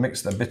 if I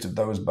mix a bit of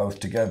those both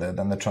together,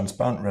 then the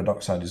transparent red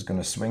oxide is going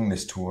to swing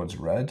this towards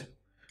red,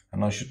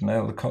 and I should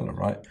nail the color,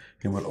 right?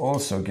 It will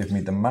also give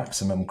me the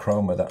maximum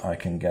chroma that I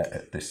can get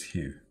at this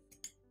hue,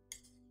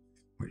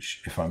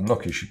 which, if I'm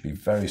lucky, should be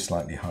very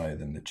slightly higher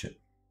than the chip,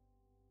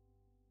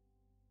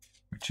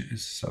 which it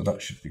is, so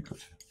that should be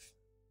good.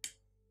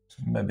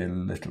 So maybe a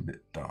little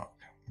bit dark,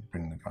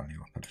 bring the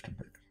value up a little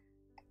bit.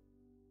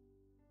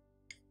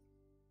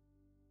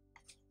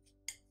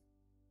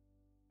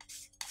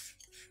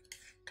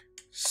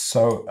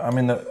 So, I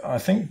mean, I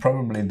think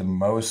probably the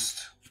most,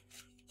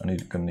 I'm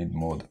going to need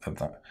more of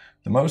that.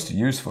 The most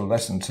useful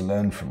lesson to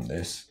learn from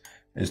this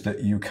is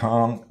that you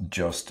can't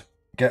just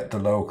get the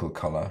local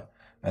color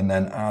and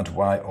then add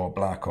white or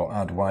black or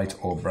add white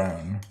or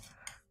brown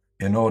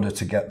in order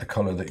to get the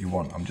color that you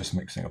want. I'm just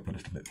mixing up a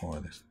little bit more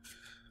of this.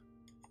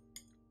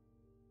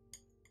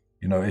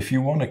 You know, if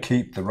you want to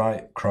keep the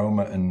right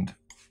chroma and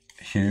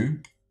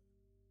hue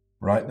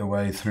right the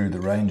way through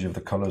the range of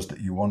the colors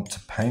that you want to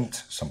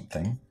paint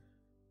something,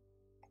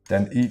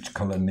 then each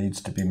color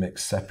needs to be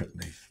mixed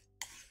separately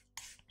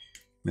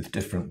with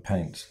different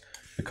paints,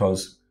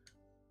 because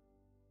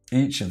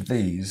each of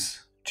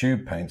these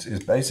tube paints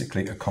is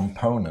basically a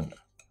component,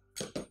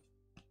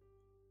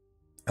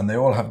 and they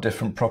all have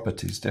different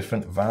properties,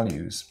 different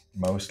values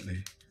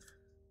mostly.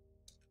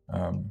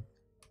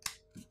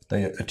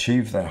 They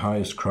achieve their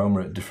highest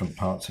chroma at different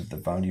parts of the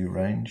value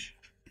range,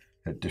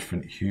 at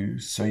different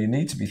hues. So you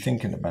need to be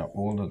thinking about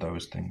all of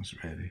those things,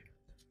 really.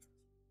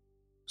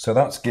 So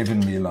that's given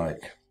me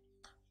like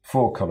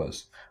 4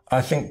 colors.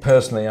 I think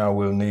personally I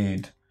will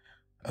need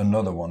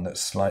another one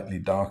that's slightly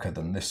darker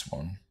than this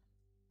one,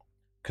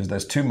 because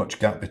there's too much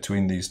gap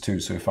between these two.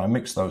 So if I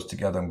mix those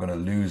together, I'm going to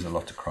lose a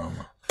lot of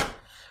chroma.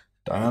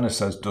 Diana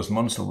says, does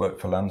Munsell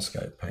work for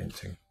landscape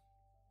painting?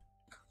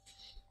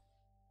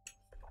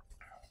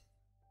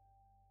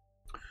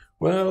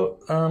 Well,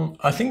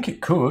 I think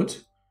it could,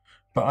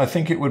 but I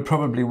think it would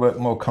probably work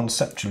more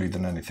conceptually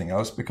than anything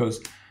else,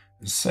 because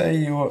say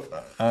you're,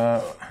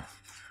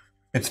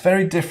 it's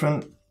very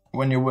different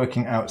when you're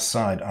working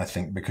outside, I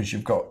think, because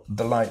you've got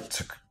the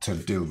light to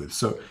deal with.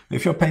 So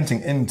if you're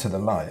painting into the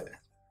light,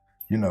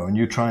 you know, and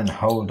you try and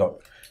hold up,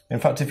 In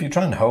fact, if you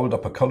try and hold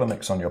up a colour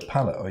mix on your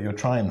palette, or you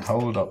try and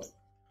hold up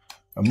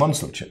a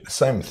Munsell chip, the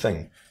same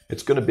thing.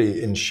 It's going to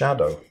be in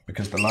shadow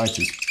because the light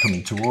is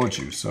coming towards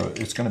you, so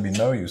it's going to be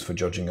no use for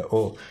judging at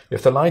all.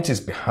 If the light is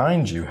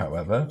behind you,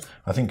 however,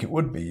 I think it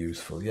would be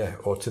useful, yeah,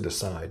 or to the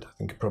side. I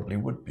think it probably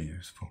would be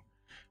useful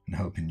in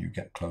helping you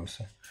get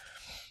closer.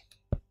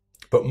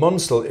 But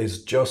Munsell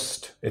is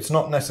just, it's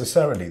not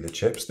necessarily the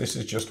chips, this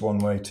is just one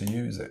way to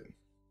use it.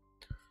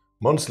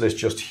 Munsell is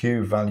just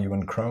hue, value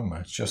and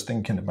chroma. It's just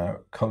thinking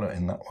about colour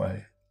in that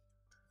way.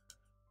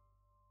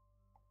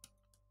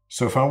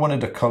 So if I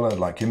wanted a colour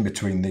like in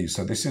between these,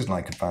 so this is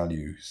like a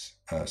value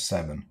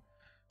 7,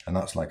 and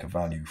that's like a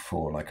value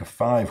 4, like a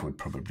 5 would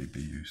probably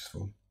be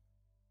useful.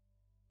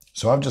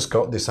 So I've just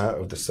got this out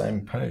of the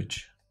same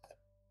page.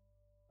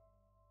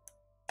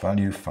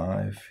 Value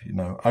 5, you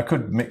know, I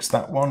could mix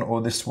that one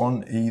or this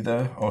one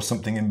either, or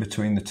something in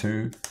between the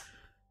two.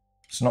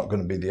 It's not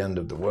going to be the end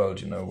of the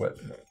world, you know,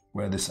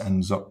 where this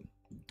ends up.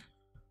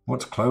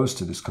 What's close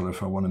to this colour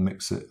if I want to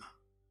mix it?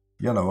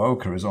 Yellow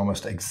ochre is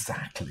almost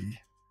exactly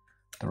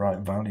the right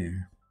value.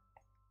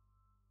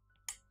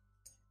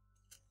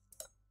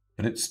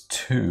 But it's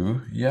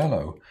too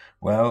yellow.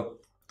 Well,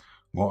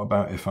 what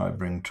about if I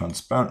bring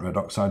transparent red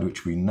oxide,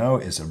 which we know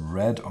is a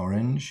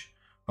red-orange,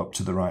 up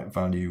to the right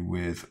value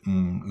with,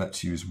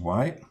 let's use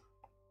white,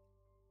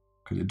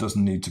 because it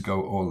doesn't need to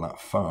go all that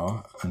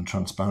far, and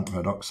transparent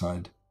red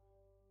oxide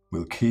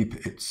will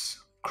keep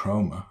its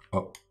chroma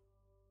up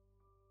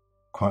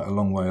quite a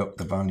long way up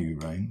the value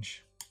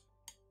range.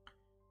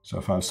 So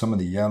if I have some of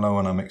the yellow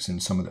and I mix in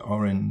some of the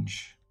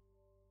orange,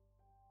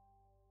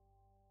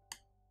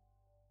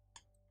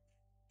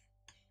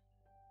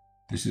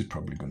 this is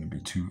probably going to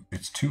be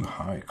it's too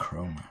high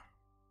chroma.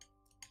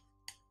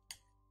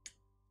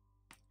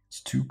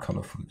 It's too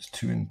colourful, it's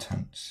too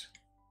intense.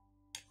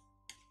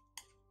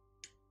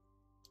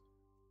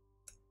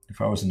 If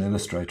I was an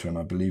illustrator and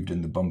I believed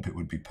in the bump, it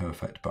would be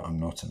perfect, but I'm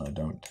not and I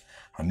don't.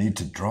 I need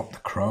to drop the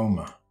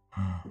chroma.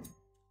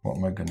 What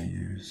am I going to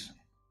use?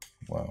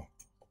 Well,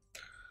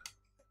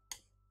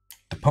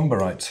 the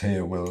Pumberites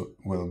here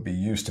will be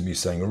used to me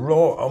saying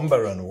raw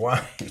umber and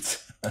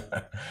white.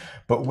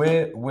 But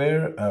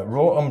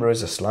raw umber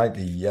is a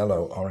slightly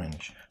yellow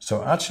orange.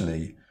 So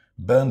actually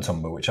burnt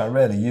umber, which I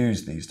rarely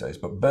use these days,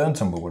 but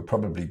burnt umber would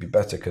probably be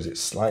better because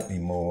it's slightly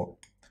more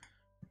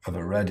of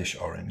a reddish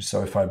orange.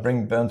 So if I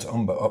bring burnt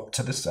umber up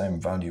to the same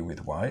value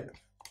with white,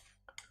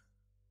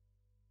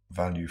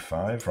 value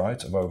 5,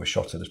 right? I've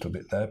overshot a little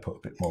bit there, put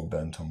a bit more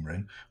burnt umber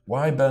in.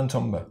 Why burnt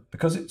umber?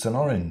 Because it's an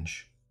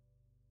orange.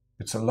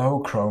 It's a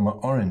low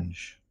chroma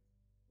orange.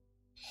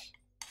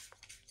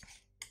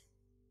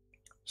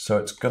 So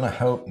it's going to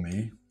help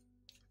me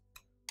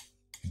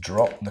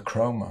drop the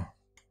chroma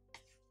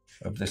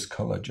of this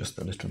colour just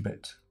a little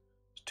bit.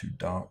 It's too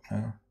dark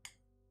now.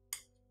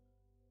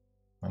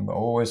 Remember,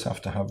 always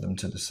have to have them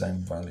to the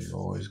same value.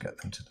 Always get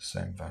them to the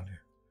same value.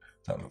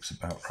 That looks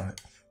about right.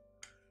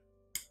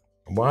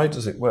 Why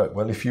does it work?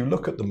 Well, if you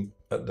look at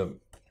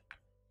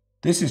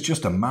this is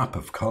just a map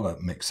of colour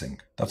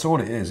mixing. That's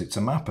all it is. It's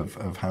a map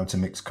of how to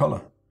mix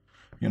colour.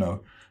 You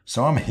know,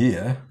 so I'm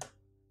here.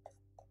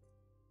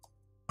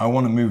 I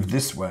want to move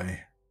this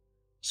way.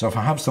 So if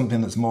I have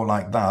something that's more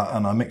like that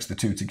and I mix the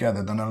two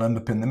together, then I'll end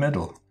up in the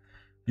middle.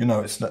 You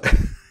know, it's not,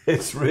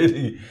 it's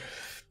really,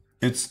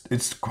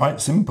 it's quite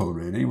simple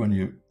really when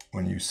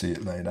you see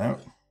it laid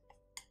out.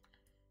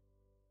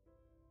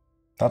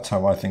 That's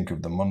how I think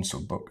of the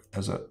Munsell book,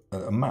 as a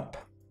map.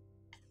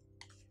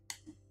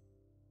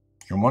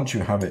 And once you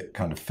have it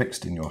kind of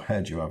fixed in your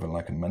head, you have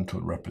like a mental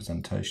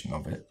representation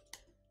of it.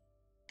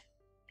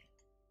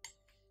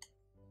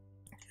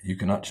 You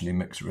can actually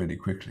mix really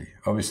quickly.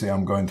 Obviously,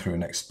 I'm going through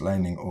and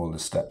explaining all the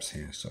steps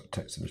here, so it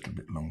takes a little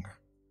bit longer.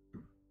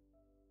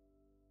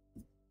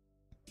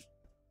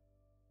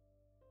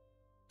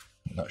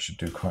 That should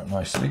do quite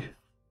nicely.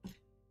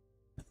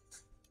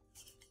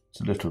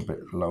 It's a little bit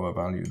lower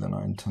value than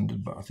I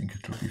intended, but I think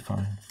it'll be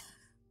fine.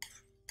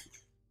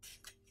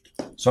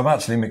 So I've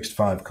actually mixed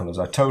 5 colours.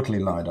 I totally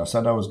lied. I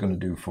said I was going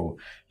to do 4.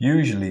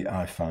 Usually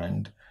I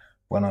find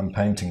when I'm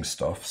painting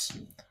stuffs,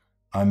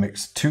 I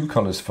mix 2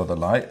 colours for the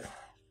light,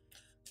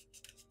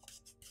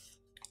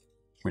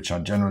 which I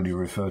generally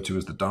refer to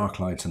as the dark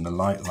light and the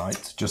light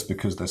light, just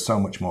because there's so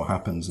much more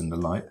happens in the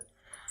light.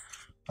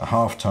 A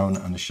half tone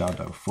and a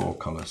shadow, 4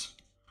 colours.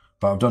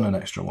 But I've done an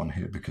extra one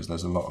here because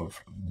there's a lot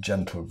of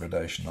gentle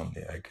gradation on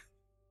the egg.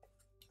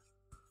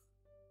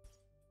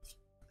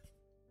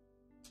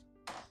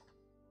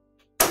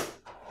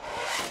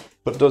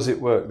 But does it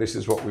work? This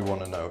is what we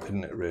want to know,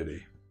 isn't it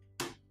really?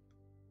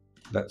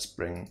 Let's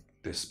bring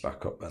this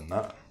back up and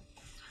that.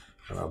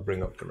 And I'll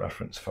bring up the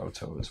reference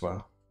photo as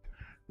well,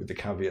 with the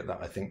caveat that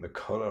I think the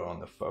colour on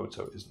the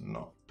photo is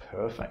not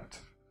perfect.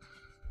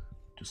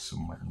 Just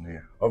somewhere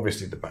near.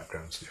 Obviously the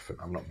background's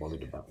different, I'm not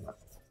bothered about that.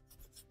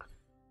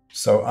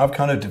 So I've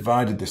kind of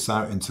divided this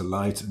out into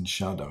light and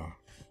shadow.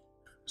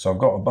 So I've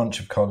got a bunch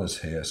of colours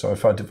here. So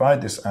if I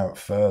divide this out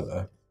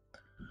further,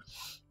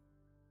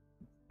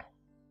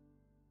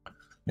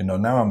 You know,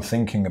 now I'm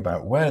thinking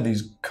about where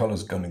these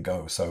colors going to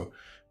go. So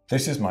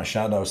this is my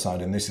shadow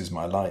side and this is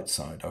my light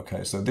side.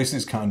 Okay, so this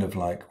is kind of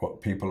like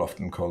what people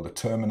often call the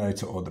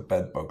terminator or the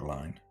bedbug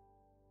line.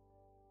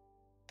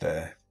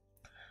 There.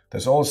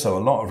 There's also a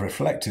lot of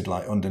reflected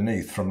light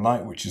underneath from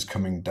light which is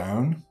coming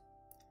down,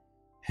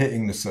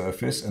 hitting the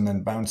surface and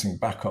then bouncing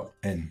back up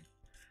in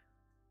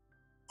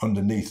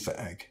underneath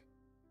the egg.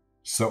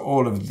 So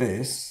all of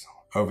this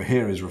over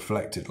here is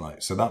reflected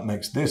light. So that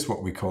makes this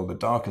what we call the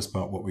darkest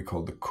part, what we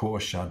call the core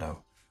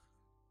shadow.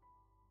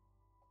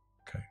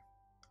 Okay,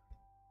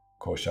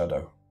 core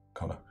shadow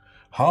color.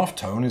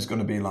 Halftone is going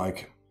to be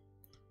like,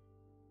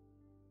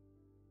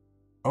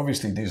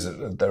 obviously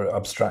there are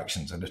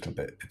abstractions a little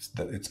bit.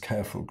 It's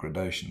careful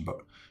gradation, but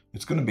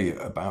it's going to be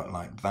about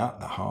like that,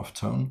 the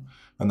halftone.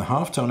 And the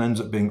halftone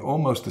ends up being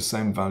almost the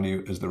same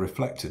value as the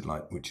reflected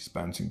light, which is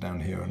bouncing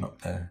down here and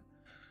up there.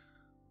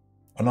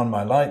 And on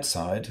my light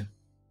side,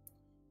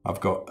 I've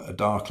got a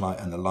dark light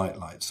and a light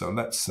light. So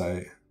let's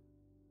say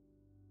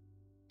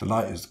the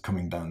light is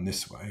coming down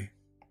this way.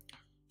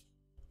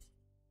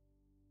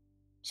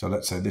 So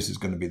let's say this is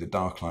going to be the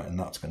dark light and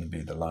that's going to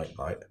be the light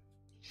light.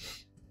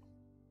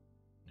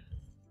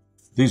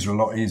 These are a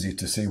lot easier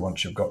to see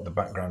once you've got the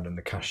background and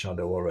the cast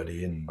shadow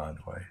already in, by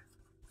the way.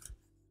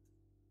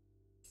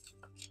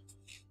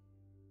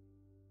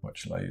 What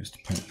shall I use to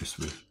paint this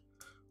with?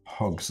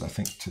 Hogs, I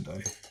think,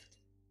 today.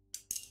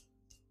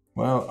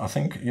 Well, I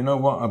think, you know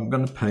what, I'm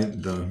going to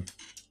paint the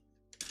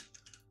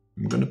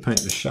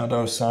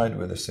shadow side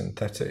with a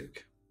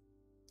synthetic.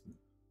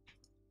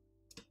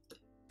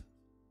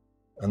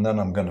 And then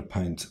I'm going to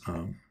paint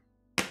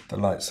the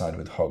light side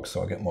with Hogs,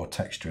 so I get more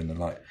texture in the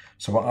light.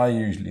 So what I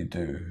usually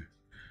do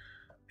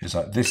is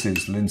like, this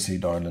is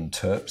linseed oil and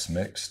terps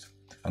mixed.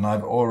 And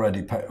I've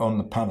already, on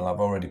the panel, I've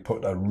already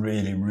put a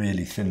really,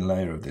 really thin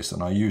layer of this.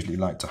 And I usually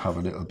like to have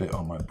a little bit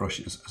on my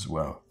brushes as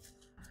well,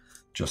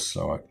 just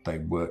so they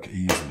work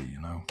easily, you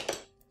know.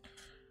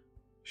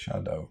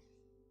 Shadow.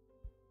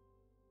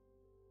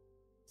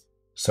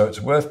 So it's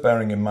worth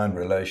bearing in mind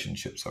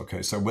relationships.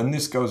 Okay, so when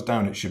this goes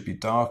down, it should be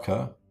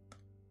darker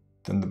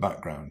than the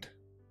background.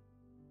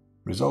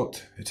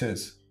 Result, it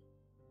is.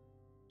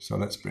 So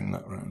let's bring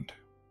that round.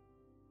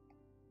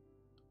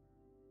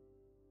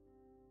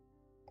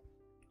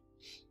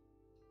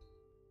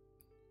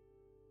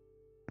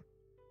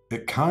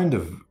 It kind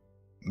of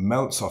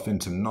melts off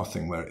into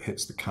nothing where it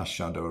hits the cast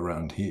shadow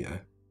around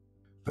here.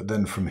 But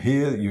then from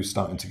here, you're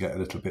starting to get a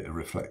little bit of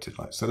reflected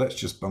light. So let's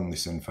just bung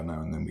this in for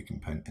now and then we can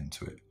paint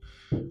into it.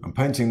 I'm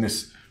painting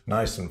this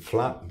nice and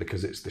flat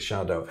because it's the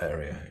shadow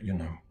area, you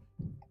know.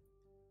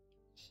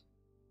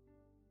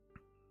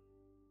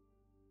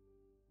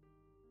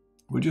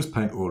 We'll just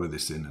paint all of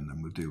this in and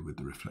then we'll deal with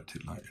the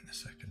reflected light in a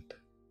second.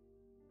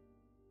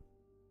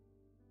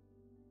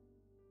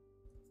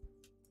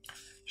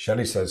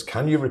 Shelley says,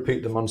 can you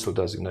repeat the Munsell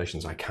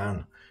designations? I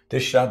can.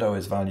 This shadow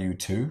is value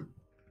 2.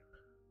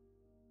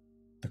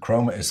 The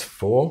chroma is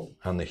 4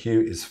 and the hue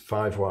is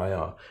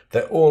 5YR.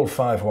 They're all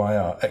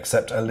 5YR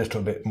except a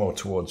little bit more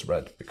towards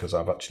red because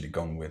I've actually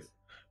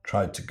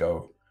tried to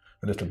go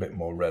a little bit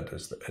more red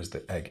as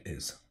the egg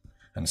is,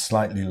 and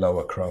slightly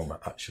lower chroma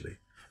actually.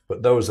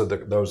 But those are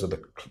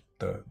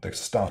the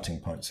starting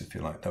points, if you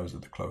like. Those are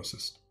the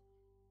closest.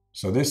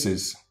 So this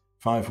is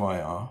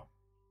 5YR.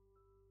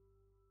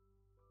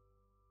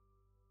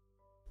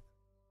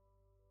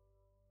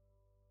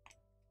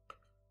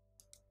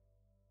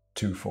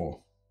 Two, 4.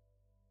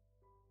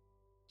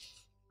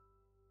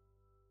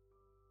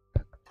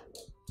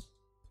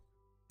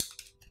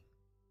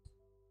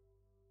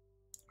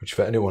 Which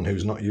for anyone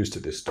who's not used to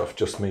this stuff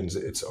just means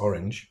that it's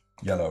orange,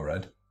 yellow,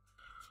 red.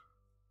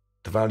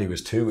 The value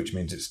is 2, which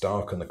means it's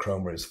dark, and the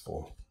chroma is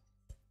 4.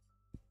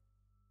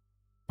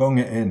 Bung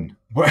it in.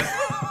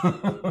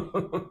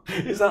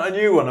 Is that a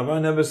new one? Have I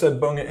never said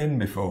bung it in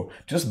before?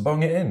 Just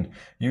bung it in.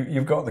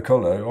 You've got the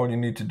colour. All you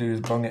need to do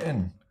is bung it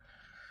in.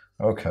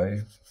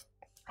 Okay.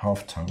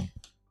 Halftone.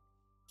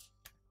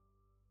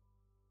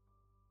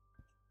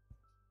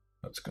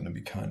 That's going to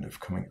be kind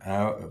of coming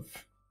out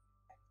of...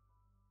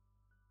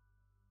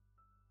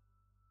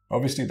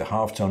 Obviously the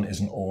halftone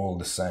isn't all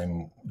the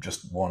same,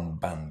 just one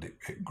band.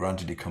 It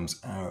gradually comes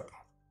out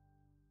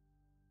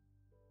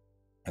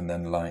and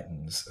then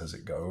lightens as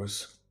it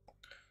goes.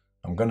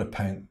 I'm going to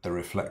paint the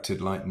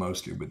reflected light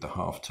mostly with the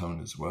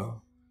halftone as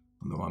well,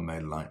 although I may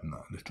lighten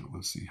that a little.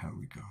 We'll see how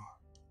we go.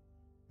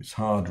 It's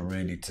hard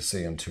really to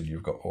see until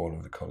you've got all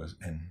of the colours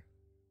in,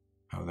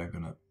 how they're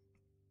going to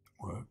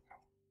work.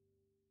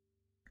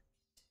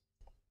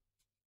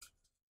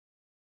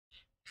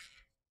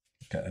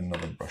 Get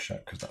another brush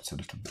out because that's a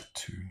little bit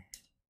too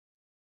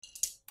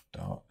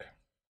dark.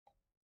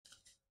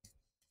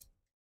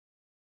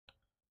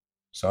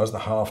 So as the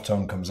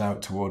halftone comes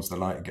out towards the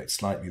light, it gets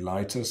slightly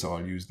lighter. So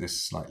I'll use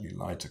this slightly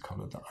lighter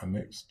color that I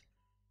mixed.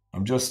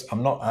 I'm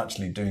not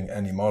actually doing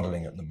any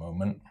modeling at the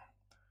moment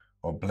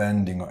or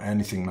blending or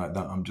anything like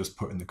that. I'm just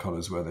putting the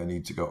colors where they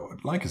need to go,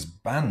 like as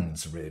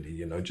bands really,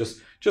 you know, just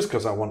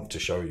because I want to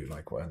show you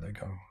like where they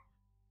go.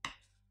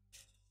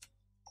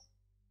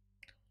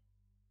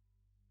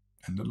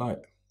 in the light.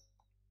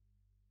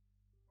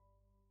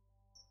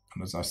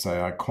 And as I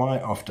say,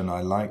 quite often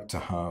I like to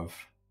have,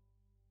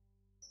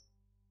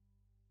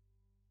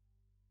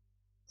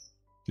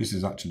 this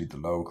is actually the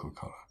local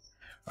color.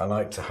 I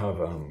like to have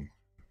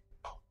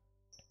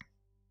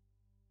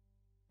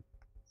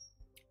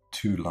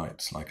two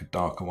lights, like a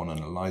darker one and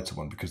a lighter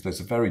one, because there's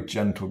a very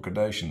gentle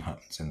gradation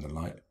happens in the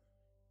light.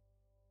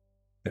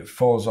 It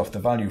falls off, the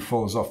value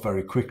falls off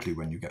very quickly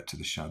when you get to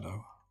the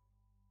shadow.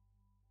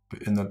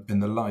 But in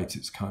the light,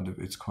 it's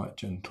quite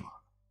gentle.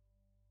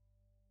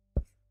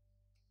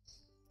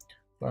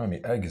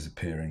 Blimey, egg is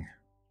appearing.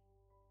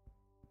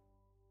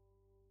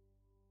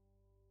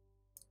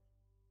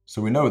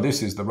 So we know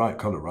this is the right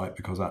color, right?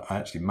 Because I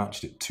actually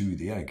matched it to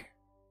the egg.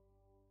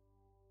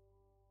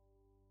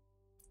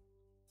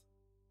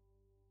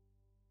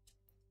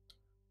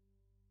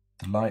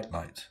 The light.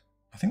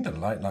 I think the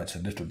light's a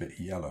little bit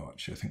yellow,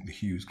 actually. I think the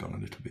hue's gone a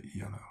little bit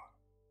yellow.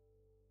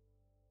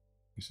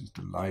 This is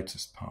the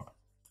lightest part.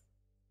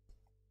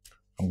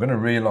 I'm going to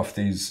reel off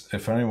these,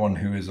 if anyone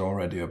who is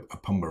already a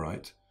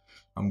Pumbarite,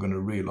 I'm going to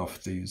reel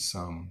off these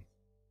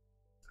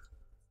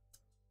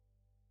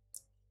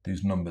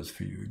numbers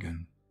for you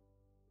again.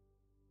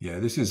 Yeah,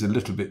 this is a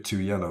little bit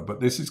too yellow, but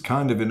this is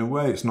kind of, in a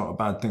way, it's not a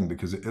bad thing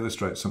because it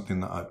illustrates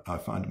something that I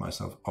find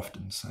myself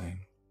often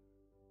saying,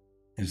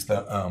 is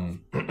that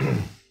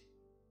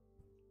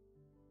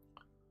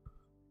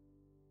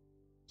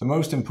the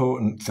most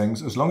important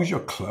things, as long as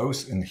you're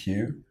close in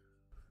hue,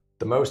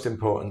 the most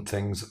important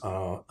things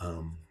are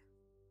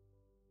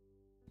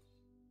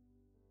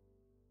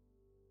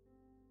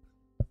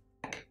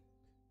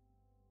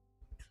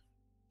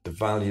the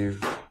value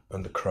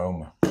and the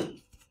chroma.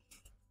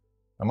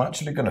 I'm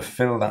actually going to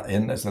fill that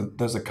in.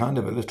 There's a kind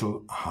of a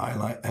little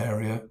highlight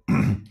area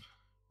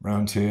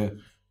around here.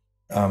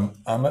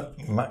 I'm at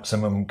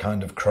maximum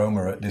kind of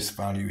chroma at this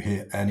value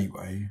here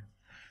anyway,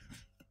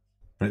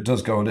 but it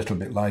does go a little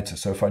bit lighter.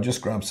 So if I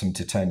just grab some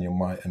titanium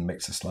white and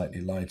mix a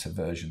slightly lighter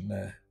version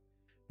there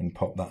and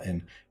pop that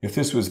in. If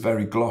this was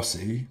very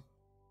glossy,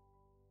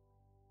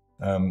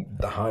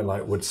 the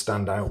highlight would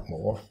stand out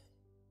more.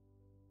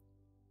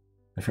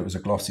 If it was a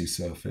glossy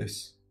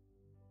surface,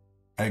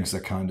 eggs are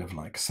kind of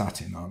like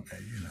satin, aren't they?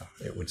 You know,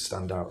 it would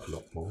stand out a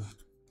lot more.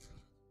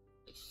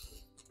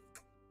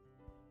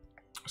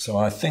 So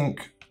I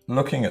think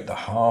looking at the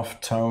half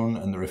tone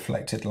and the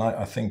reflected light,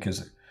 I think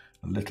is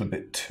a little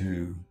bit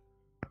too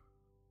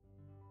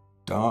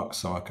dark.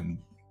 So I can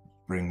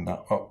bring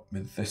that up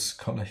with this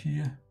color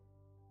here.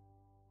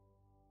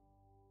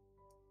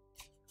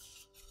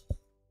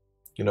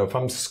 You know, if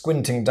I'm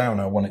squinting down,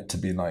 I want it to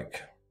be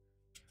like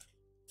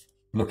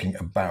looking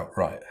about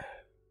right.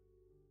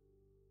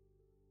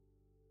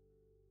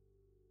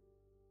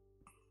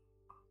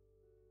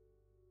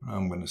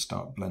 I'm going to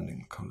start blending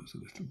the colors a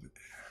little bit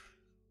here.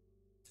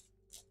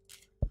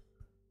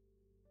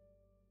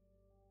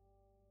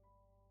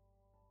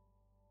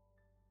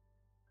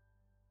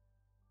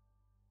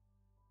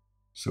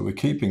 So we're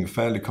keeping a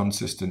fairly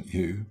consistent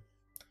hue.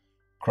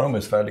 Chroma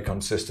is fairly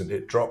consistent.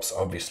 It drops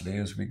obviously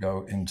as we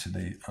go into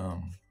the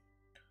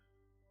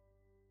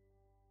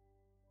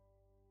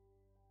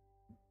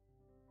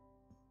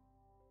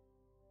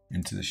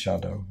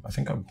shadow. I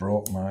think I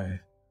brought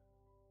my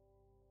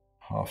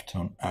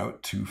halftone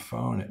out too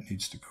far and it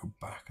needs to go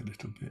back a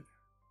little bit.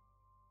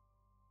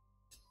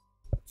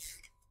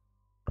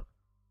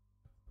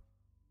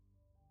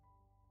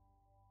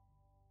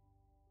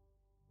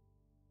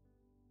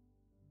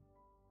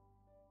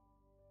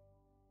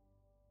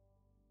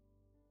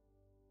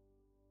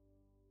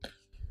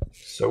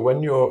 So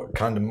when you're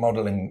kind of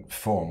modeling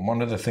form,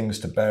 one of the things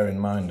to bear in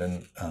mind,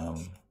 and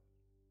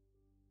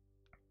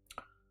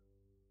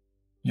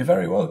you're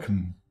very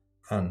welcome,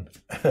 Anne.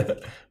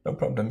 No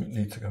problem, you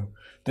need to go.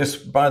 This,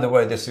 by the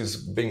way, this is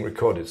being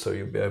recorded, so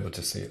you'll be able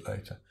to see it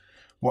later.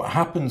 What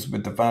happens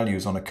with the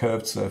values on a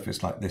curved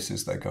surface like this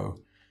is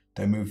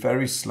they move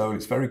very slow.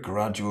 It's very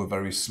gradual,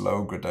 very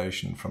slow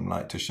gradation from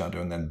light to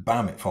shadow, and then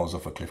bam, it falls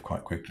off a cliff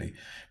quite quickly.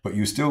 But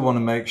you still want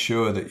to make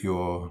sure that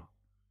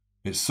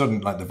it's sudden,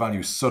 like the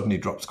value suddenly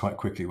drops quite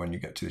quickly when you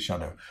get to the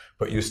shadow.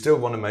 But you still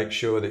want to make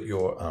sure that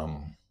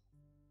your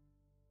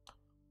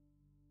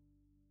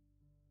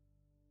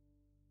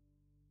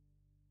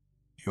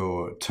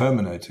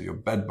terminator, your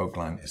bedbug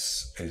line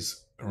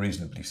is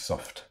reasonably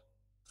soft.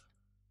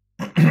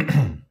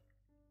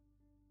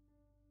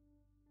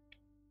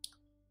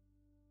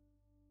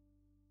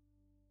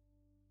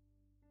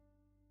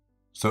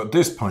 So at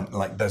this point,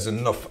 like there's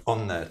enough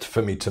on there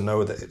for me to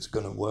know that it's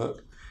going to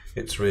work.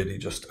 It's really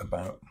just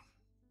about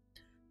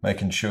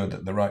making sure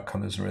that the right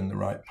colors are in the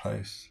right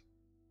place.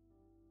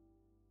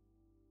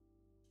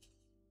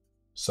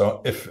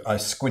 So if I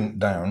squint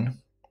down,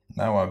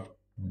 now I've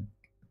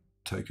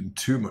taken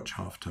too much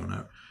halftone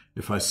out.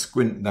 If I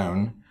squint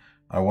down,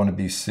 I want to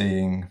be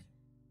seeing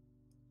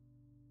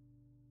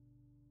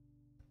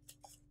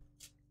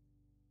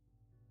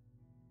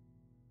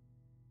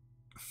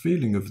a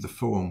feeling of the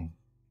form.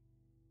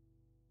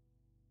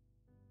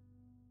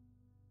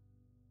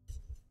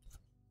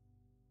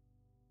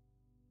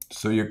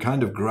 So you're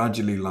kind of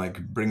gradually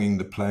like bringing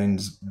the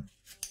planes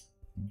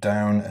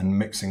down and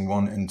mixing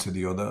one into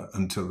the other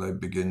until they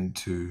begin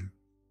to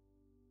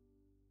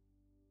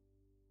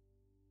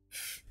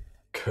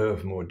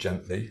curve more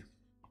gently.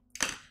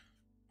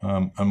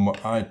 And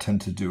what I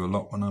tend to do a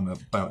lot when I'm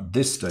about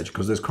this stage,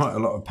 because there's quite a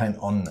lot of paint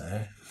on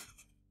there,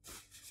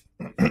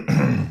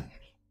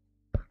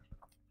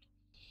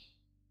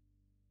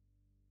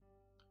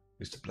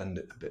 is to blend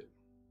it a bit.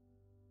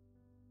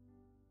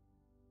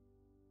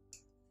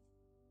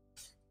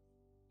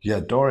 Yeah,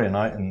 Dorian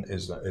Iten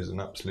is an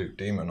absolute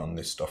demon on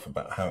this stuff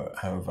about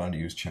how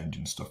values change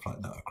and stuff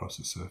like that across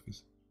the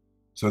surface.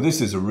 So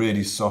this is a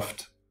really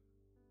soft,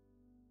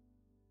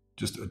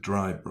 just a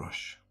dry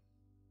brush,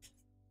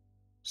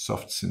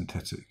 soft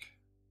synthetic.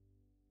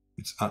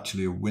 It's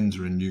actually a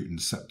Winsor & Newton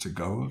Scepter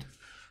Gold,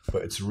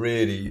 but it's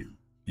really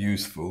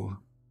useful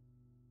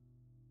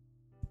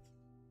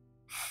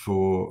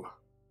for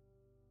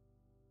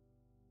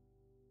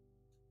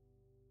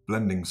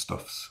blending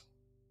stuffs.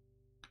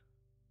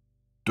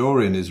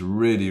 Dorian is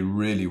really,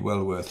 really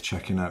well worth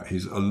checking out.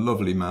 He's a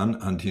lovely man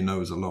and he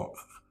knows a lot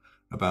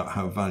about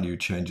how value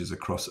changes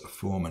across a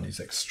form, and he's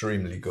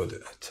extremely good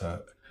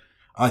at,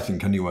 I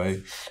think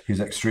anyway, he's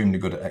extremely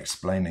good at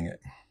explaining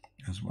it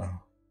as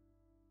well.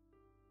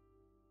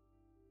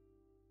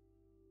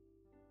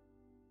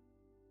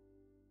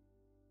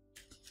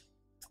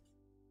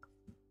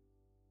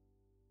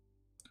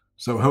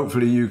 So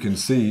hopefully you can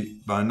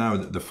see by now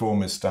that the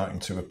form is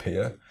starting to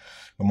appear.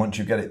 And once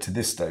you get it to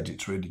this stage,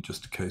 it's really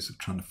just a case of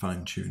trying to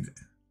fine tune it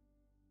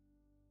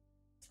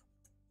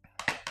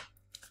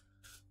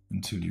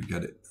until you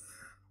get it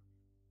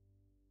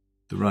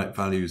the right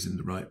values in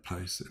the right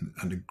place,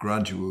 and a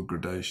gradual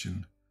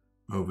gradation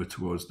over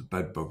towards the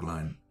bedbug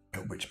line,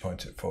 at which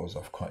point it falls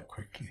off quite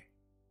quickly.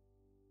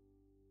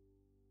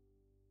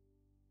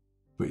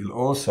 But you'll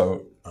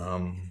also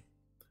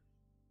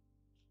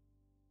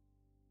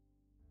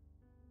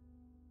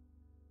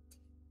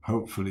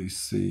hopefully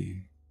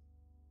see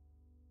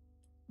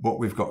what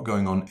we've got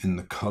going on in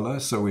the color.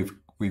 So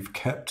we've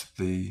kept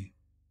the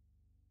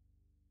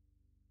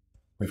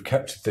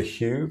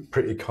hue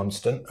pretty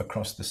constant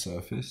across the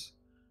surface.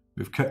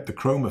 We've kept the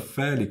chroma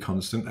fairly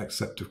constant,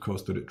 except of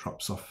course that it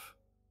drops off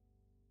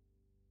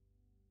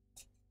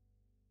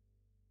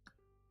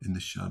in the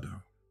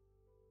shadow.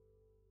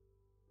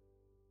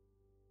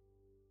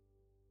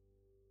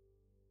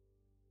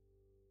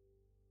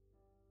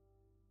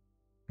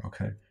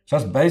 Okay, so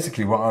that's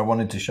basically what I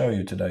wanted to show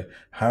you today.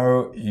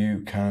 How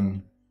you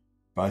can,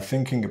 by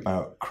thinking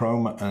about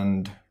chroma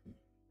and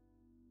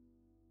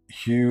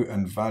hue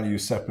and value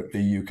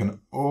separately, you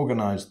can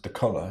organize the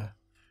color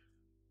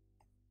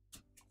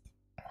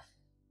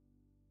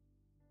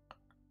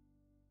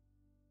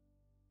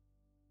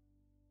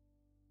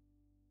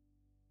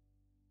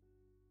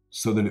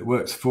so that it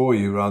works for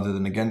you rather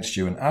than against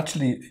you. And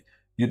actually,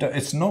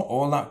 it's not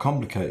all that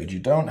complicated. You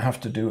don't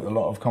have to do a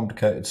lot of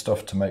complicated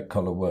stuff to make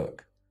color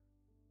work.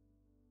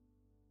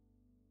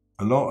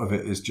 A lot of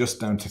it is just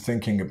down to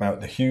thinking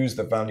about the hues,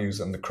 the values,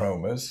 and the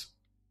chromas,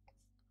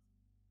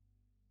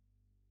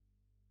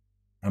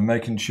 and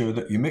making sure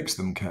that you mix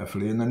them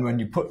carefully. And then when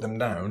you put them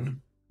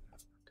down,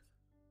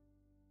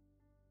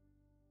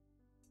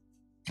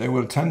 they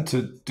will tend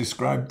to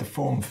describe the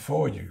form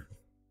for you,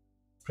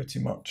 pretty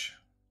much.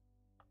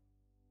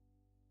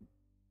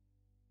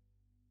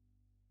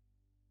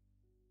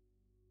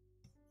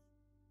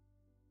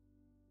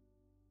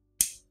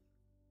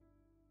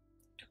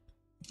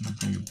 I'll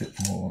bring a bit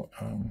more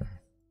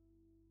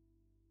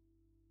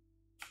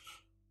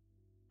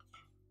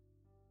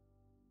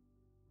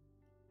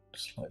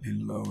slightly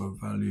lower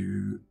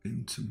value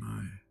into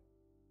my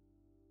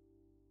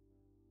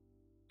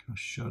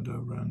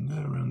shadow around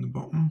there, around the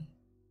bottom.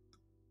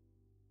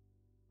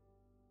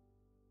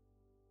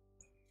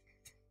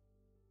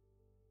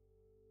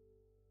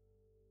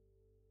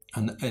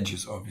 And the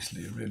edges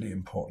obviously are really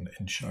important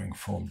in showing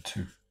form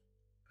too.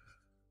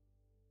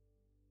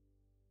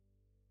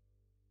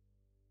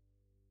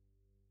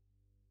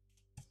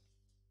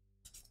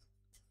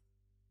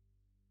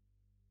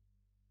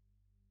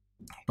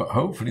 But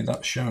hopefully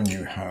that's shown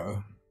you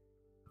how,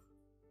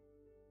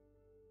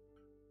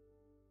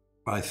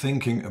 by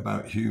thinking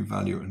about hue,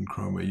 value, and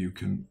chroma, you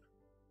can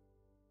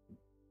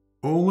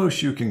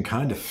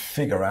kind of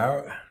figure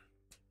out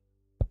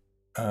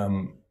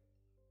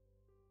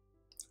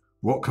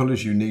what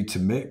colors you need to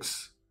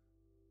mix.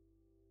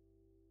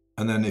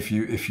 And then if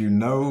you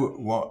know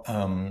what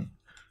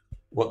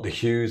the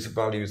hues,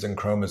 values, and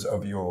chromas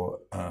of your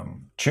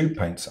tube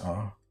paints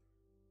are,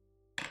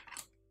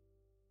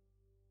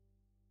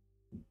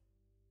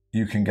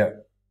 you can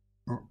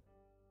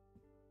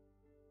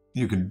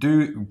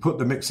put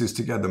the mixes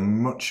together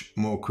much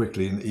more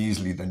quickly and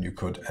easily than you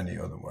could any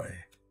other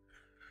way.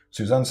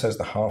 Suzanne says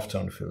the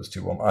halftone feels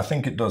too warm. I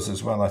think it does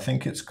as well. I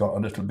think it's got a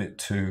little bit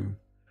too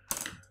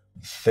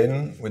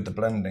thin with the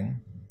blending.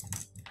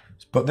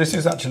 But this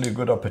is actually a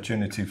good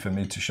opportunity for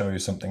me to show you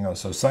something else.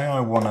 So say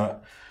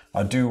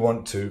I do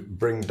want to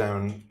bring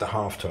down the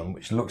halftone,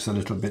 which looks a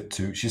little bit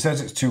too, she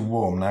says it's too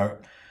warm. Now,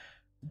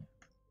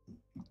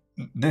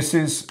 this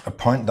is a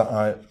point that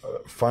I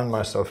find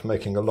myself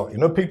making a lot. You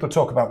know, people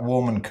talk about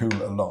warm and cool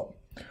a lot.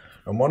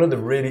 And one of the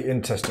really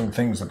interesting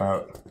things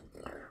about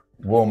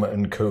warm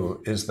and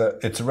cool is that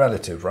it's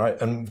relative,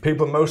 right? And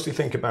people mostly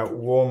think about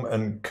warm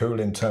and cool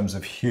in terms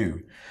of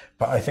hue.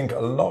 But I think a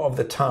lot of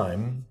the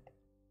time,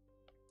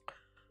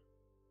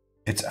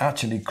 it's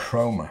actually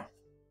chroma.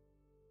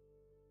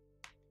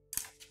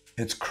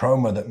 It's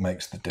chroma that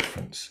makes the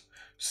difference.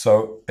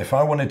 So if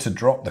I wanted to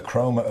drop the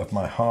chroma of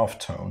my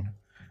halftone,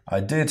 I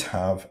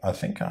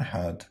think I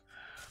had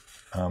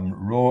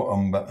raw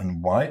umber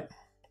and white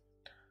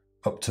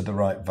up to the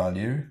right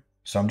value.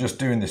 So I'm just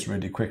doing this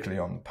really quickly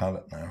on the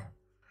palette now.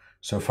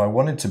 So if I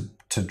wanted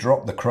to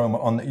drop the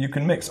chroma on, you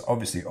can mix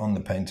obviously on the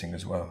painting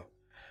as well.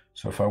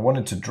 So if I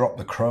wanted to drop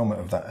the chroma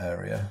of that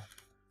area,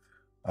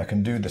 I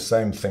can do the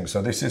same thing.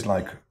 So this is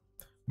like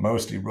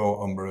mostly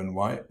raw umber and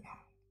white.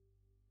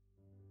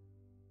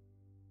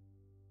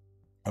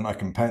 And I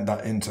can paint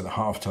that into the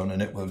halftone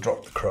and it will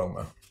drop the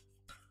chroma.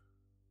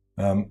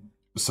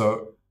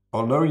 So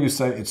although you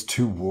say it's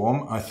too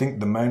warm, I think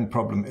the main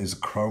problem is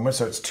chroma.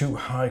 So it's too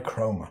high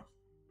chroma.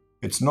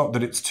 It's not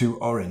that it's too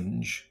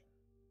orange.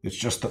 It's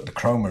just that the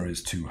chroma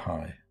is too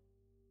high.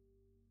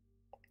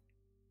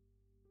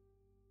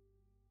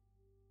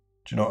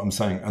 Do you know what I'm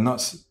saying? And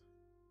that's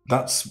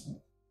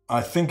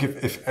I think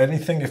if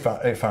anything, if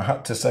I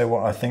had to say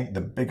what I think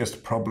the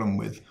biggest problem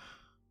with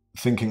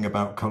thinking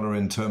about color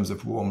in terms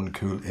of warm and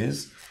cool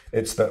is,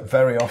 it's that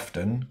very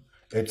often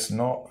it's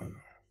not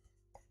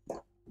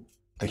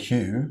the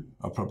hue.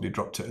 I probably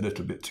dropped it a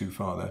little bit too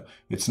far there.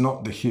 It's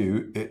not the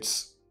hue,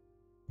 it's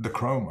the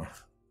chroma.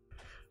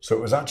 So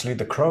it was actually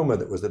the chroma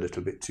that was a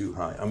little bit too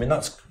high. I mean,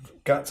 that's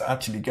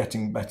actually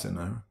getting better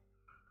now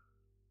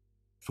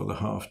for the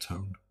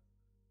halftone.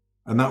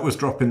 And that was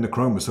dropping the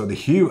chroma. So the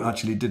hue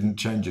actually didn't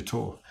change at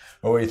all.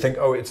 Or you think,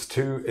 oh,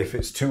 if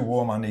it's too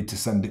warm, I need to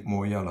send it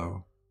more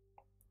yellow.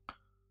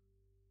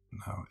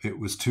 No, it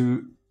was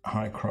too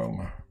high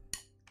chroma.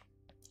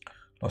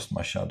 Lost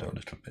my shadow a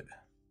little bit.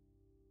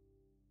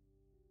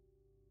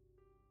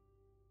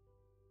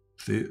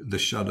 The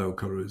shadow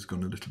color has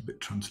gone a little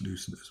bit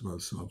translucent as well,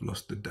 so I've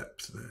lost the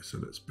depth there. So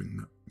let's bring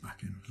that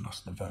back in.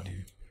 Lost the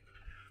value.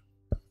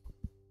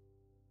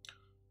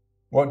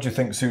 What do you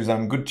think,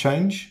 Suzanne? Good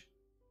change?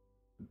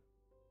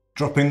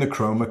 Dropping the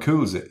chroma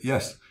cools it.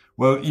 Yes.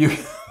 Well,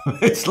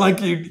 it's like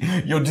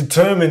you're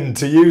determined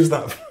to use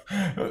that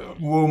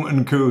warm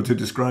and cool to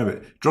describe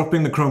it.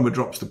 Dropping the chroma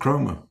drops the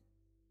chroma.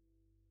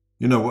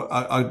 You know,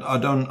 I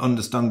don't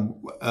understand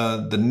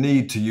the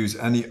need to use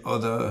any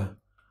other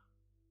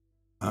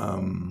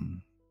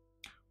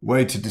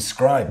way to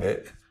describe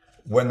it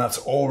when that's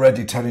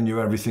already telling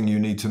you everything you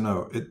need to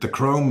know. The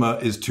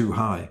chroma is too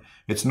high.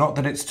 It's not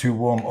that it's too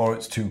warm or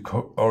it's too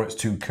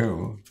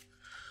cool.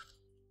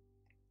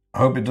 I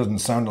hope it doesn't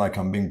sound like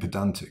I'm being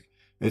pedantic.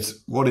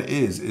 It's what it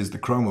is the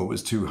chroma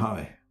was too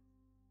high.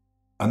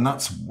 And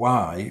that's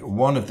why,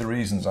 one of the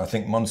reasons I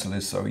think Munsell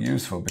is so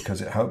useful,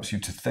 because it helps you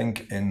to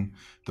think in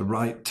the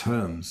right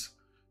terms.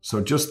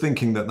 So just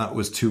thinking that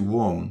was too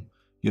warm,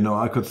 you know,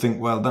 I could think,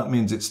 well, that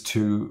means it's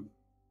too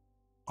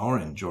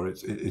orange or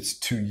it's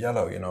too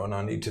yellow, you know, and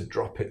I need to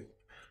drop it.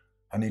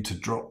 I need to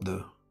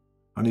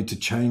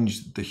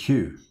change the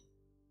hue.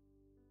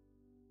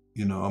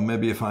 You know, or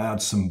maybe if I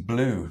add some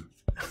blue,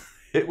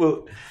 it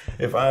will,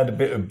 if I add a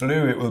bit of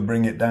blue, it will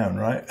bring it down,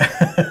 right?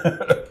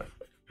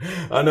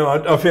 I know,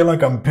 I feel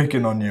like I'm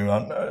picking on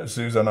you,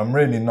 Susan. I'm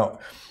really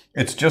not.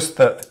 It's just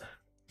that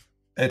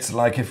it's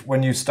like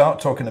when you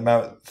start talking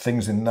about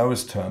things in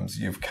those terms,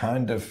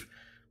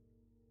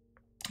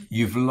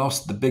 you've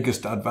lost the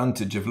biggest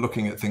advantage of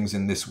looking at things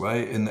in this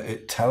way, in that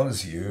it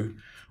tells you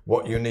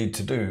what you need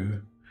to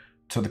do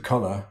to the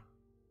color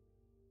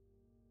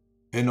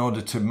in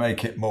order to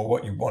make it more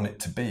what you want it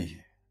to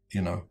be,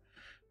 you know.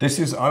 I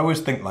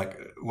always think, like,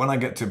 when I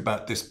get to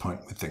about this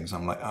point with things,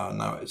 I'm like, oh,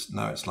 now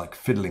it's like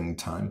fiddling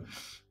time.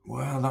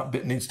 Well, that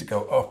bit needs to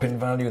go up in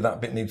value, that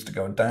bit needs to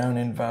go down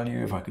in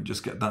value, if I could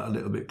just get that a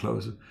little bit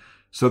closer.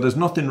 So there's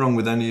nothing wrong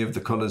with any of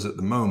the colors at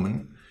the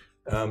moment.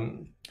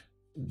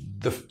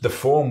 The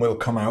form will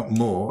come out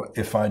more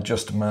if I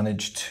just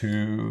manage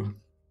to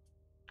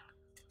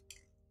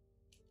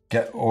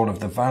get all of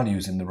the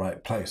values in the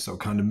right place. So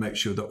kind of make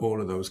sure that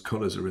all of those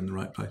colors are in the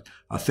right place.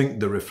 I think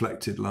the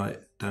reflected light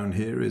down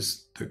here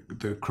is,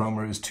 the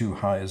chroma is too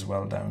high as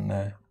well down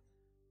there.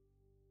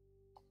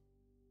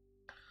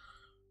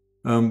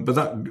 But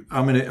that,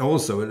 I mean, it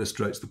also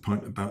illustrates the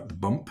point about the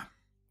bump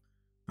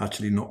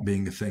actually not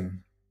being a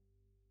thing.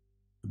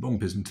 The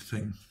bump isn't a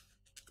thing.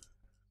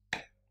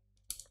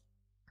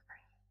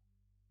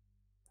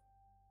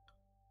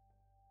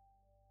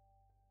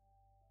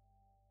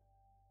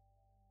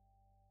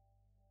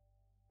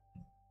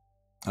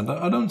 And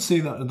I don't see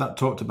that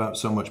talked about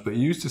so much, but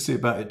you used to see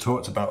it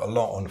talked about a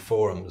lot on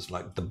forums,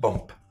 like the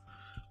bump,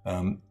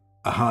 a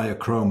higher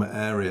chroma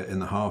area in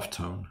the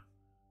halftone.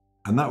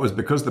 And that was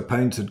because the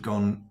paint had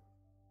gone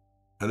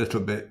a little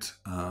bit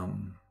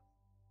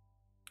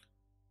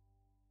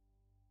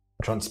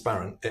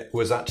transparent. It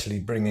was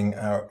actually bringing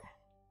out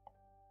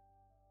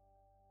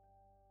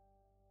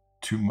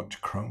too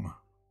much chroma.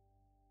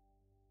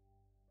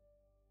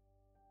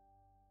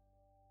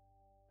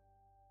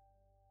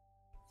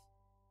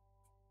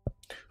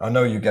 I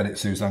know you get it,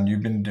 Suzanne.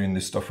 You've been doing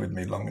this stuff with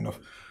me long enough.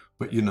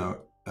 But, you know,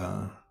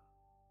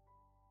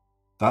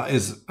 that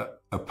is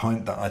a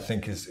point that I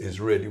think is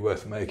really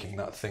worth making,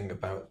 that thing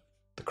about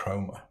the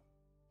chroma.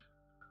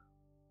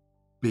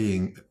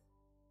 Being,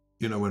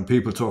 you know, when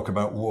people talk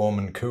about warm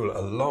and cool,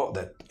 a lot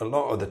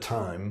of the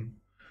time,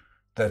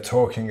 they're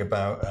talking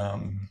about,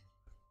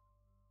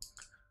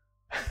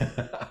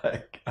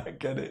 I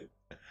get it.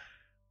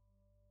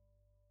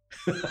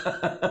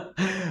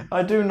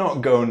 I do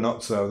not go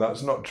not so.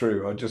 That's not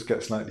true. I just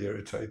get slightly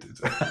irritated.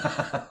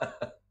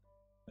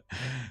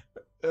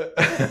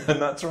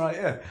 And that's right,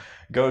 yeah.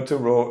 Go to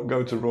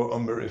raw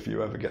umber if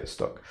you ever get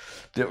stuck.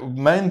 The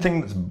main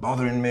thing that's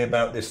bothering me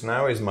about this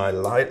now is my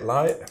light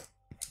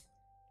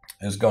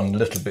has gone a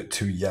little bit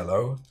too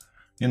yellow.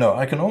 You know,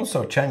 I can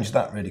also change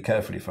that really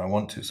carefully if I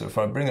want to. So if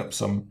I bring up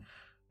some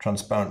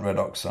transparent red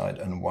oxide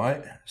and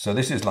white, so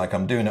this is like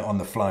I'm doing it on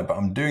the fly, but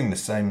I'm doing the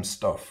same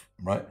stuff,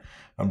 right?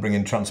 I'm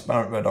bringing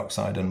transparent red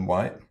oxide and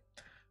white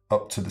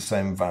up to the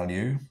same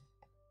value.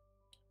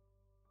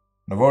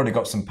 And I've already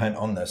got some paint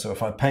on there, so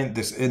if I paint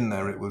this in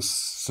there, it will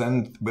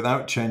send,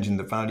 without changing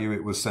the value,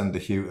 it will send the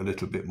hue a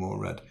little bit more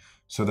red.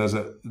 So there's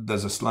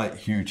a slight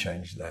hue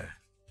change there.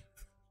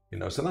 You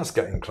know, so that's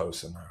getting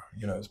closer now.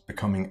 You know, it's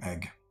becoming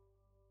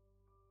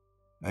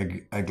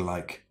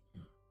egg-like.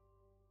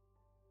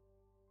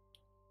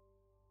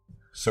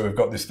 So we've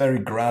got this very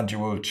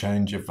gradual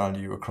change of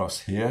value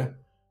across here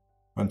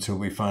until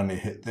we finally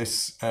hit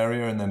this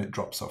area, and then it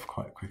drops off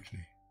quite quickly.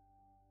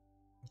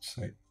 Let's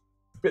see.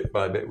 Bit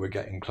by bit, we're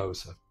getting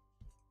closer.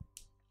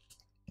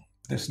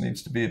 This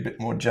needs to be a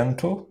bit more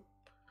gentle.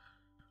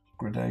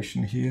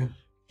 Gradation here.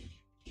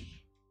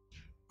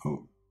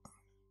 Oh,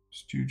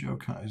 Studio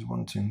Cat is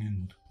wanting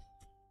in.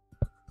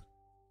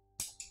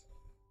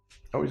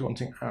 Oh, he's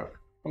wanting out.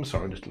 I'm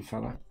sorry, little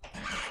fella.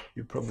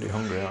 You're probably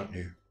hungry, aren't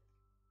you?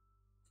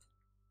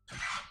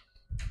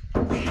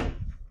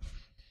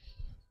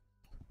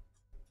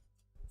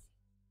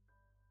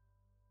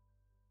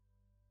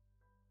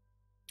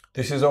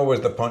 This is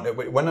always the point.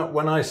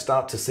 When I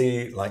start to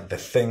see like the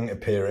thing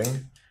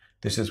appearing,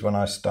 this is when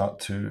I start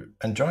to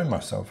enjoy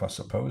myself, I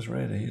suppose,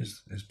 really,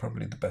 is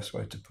probably the best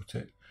way to put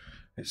it.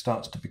 It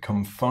starts to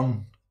become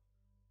fun.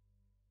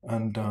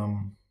 And,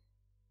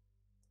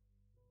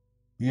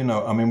 you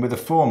know, I mean, with a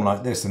form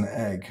like this, an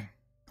egg,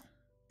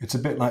 it's a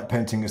bit like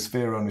painting a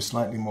sphere, only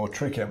slightly more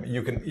tricky. I mean,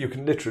 you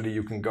can literally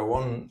go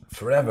on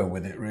forever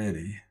with it,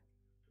 really.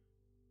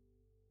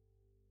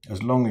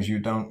 As long as you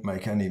don't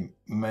make any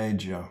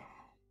major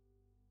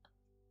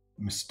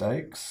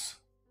mistakes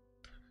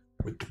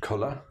with the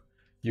color,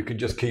 you can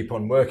just keep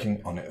on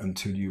working on it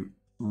until you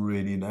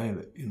really nail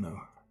it, you know.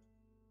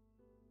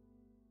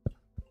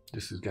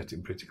 This is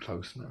getting pretty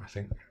close now, I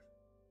think.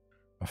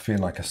 I feel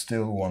like I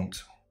still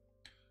want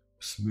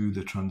a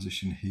smoother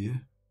transition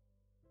here.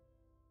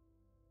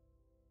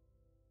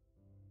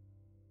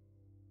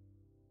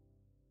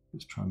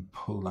 Let's try and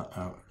pull that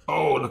out.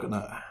 Oh, look at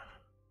that.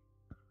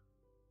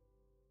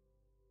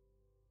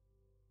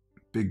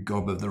 Big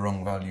gob of the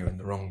wrong value in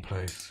the wrong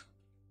place.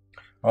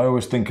 I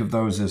always think of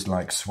those as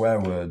like swear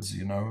words,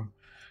 you know?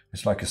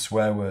 It's like a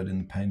swear word in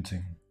the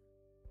painting.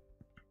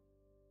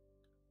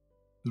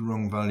 The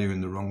wrong value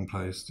in the wrong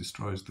place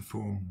destroys the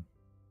form.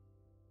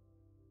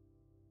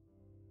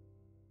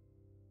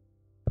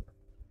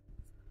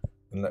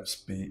 And let's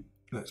be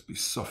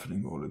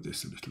softening all of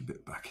this a little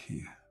bit back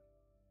here,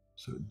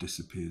 so it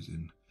disappears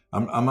in.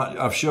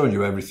 I've shown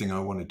you everything I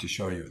wanted to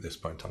show you at this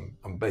point.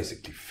 I'm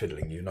basically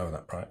fiddling, you know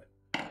that, right?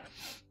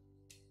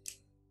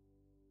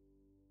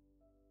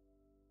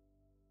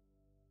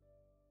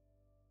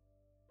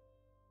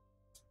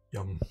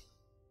 Yum.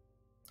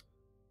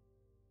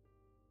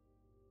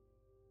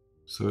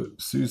 So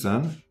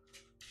Suzanne,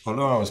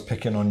 although I was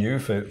picking on you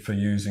for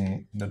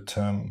using the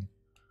term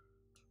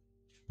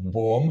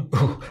warm,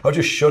 I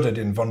just shuddered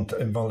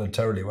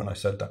involuntarily when I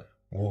said that.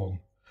 Warm.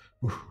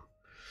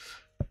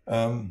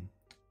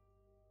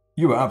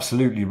 You were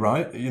absolutely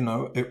right. You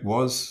know, it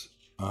was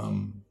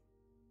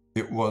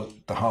the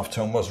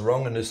halftone was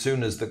wrong, and as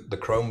soon as the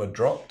chroma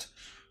dropped,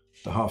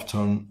 the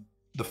halftone,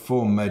 the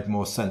form made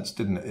more sense,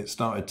 didn't it? It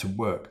started to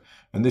work.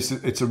 And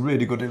it's a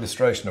really good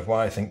illustration of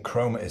why I think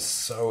chroma is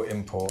so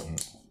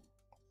important.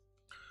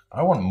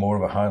 I want more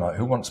of a highlight.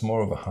 Who wants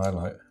more of a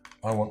highlight?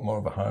 I want more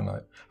of a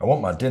highlight. I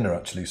want my dinner,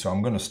 actually, so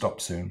I'm going to stop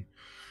soon.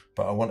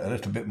 But I want a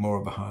little bit more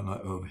of a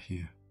highlight over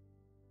here.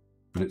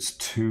 But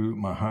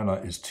my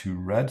highlight is too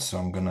red, so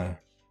I'm going to, a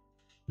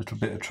little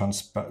bit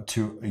of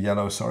too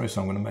yellow, sorry,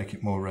 so I'm going to make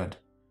it more red.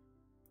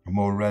 A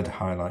more red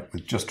highlight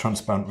with just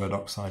transparent red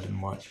oxide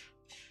and white.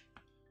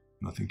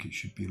 And I think it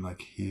should be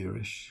like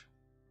here-ish.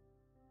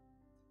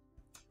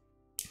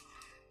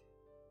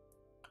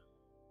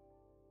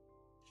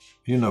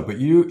 You know, but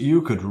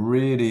you could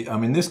really, I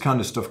mean, this kind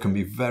of stuff can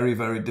be very,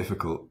 very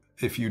difficult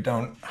if you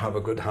don't have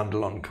a good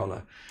handle on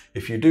color.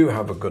 If you do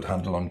have a good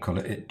handle on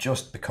color, it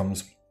just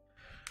becomes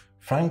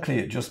frankly,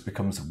 it just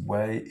becomes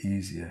way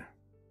easier.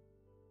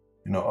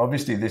 You know,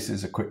 obviously this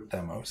is a quick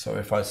demo, so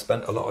if I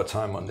spent a lot of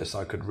time on this,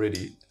 I could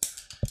really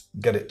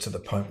get it to the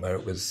point where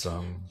it was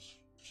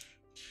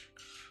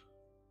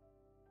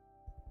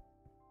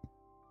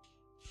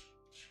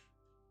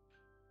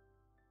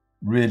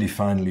really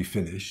finely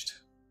finished.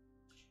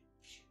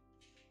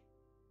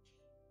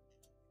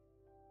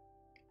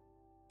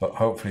 But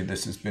hopefully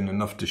this has been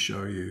enough to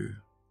show you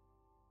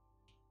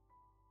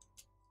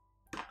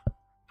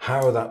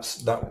how that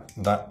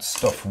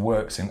stuff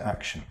works in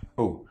action.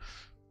 Oh,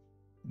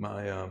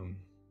 my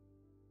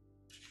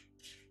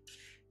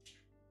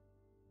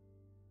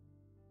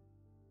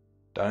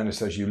Diana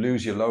says you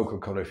lose your local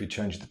color if you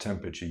change the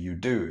temperature. You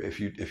do if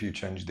you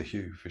change the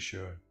hue, for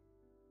sure.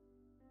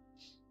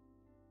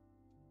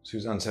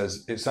 Suzanne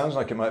says, it sounds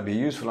like it might be a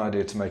useful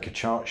idea to make a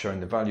chart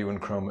showing the value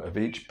and chroma of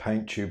each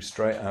paint tube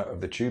straight out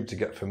of the tube to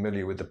get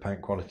familiar with the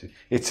paint quality.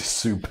 It's a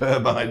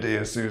superb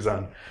idea,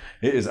 Suzanne.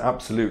 It is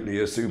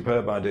absolutely a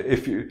superb idea.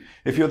 If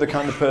you're the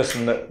kind of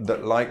person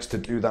that likes to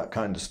do that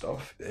kind of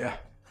stuff, yeah,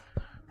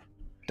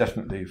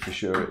 definitely, for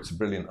sure, it's a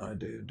brilliant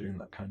idea doing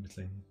that kind of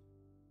thing.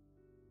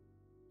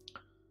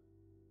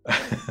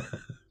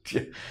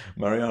 Yeah,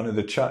 Mariana,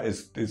 the chat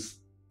is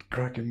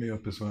cracking me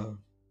up as well.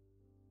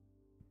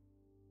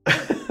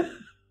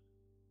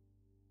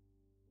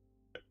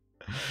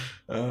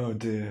 Oh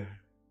dear.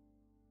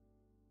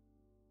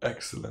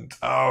 Excellent.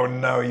 Oh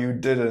no, you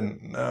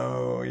didn't.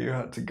 No, you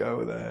had to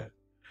go there.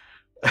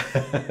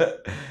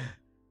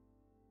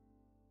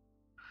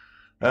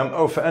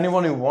 Oh, for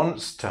anyone who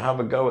wants to have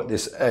a go at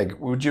this egg,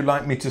 would you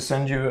like me to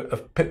send you a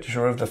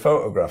picture of the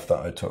photograph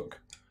that I took?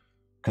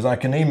 Because I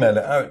can email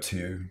it out to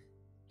you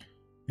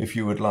if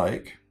you would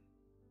like.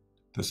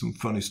 There's some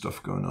funny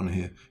stuff going on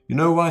here. You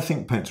know who I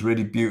think paints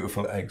really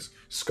beautiful eggs?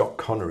 Scott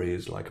Connery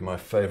is like my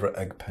favourite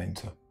egg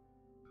painter.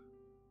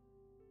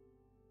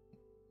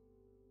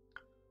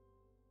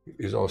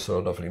 He's also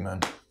a lovely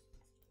man.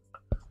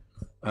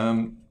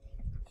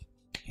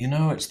 You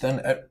know, it's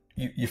then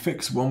you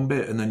fix one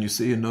bit and then you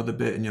see another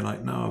bit and you're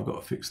like, no, I've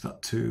got to fix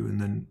that too.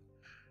 And then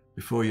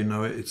before you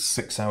know it, it's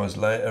 6 hours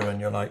later and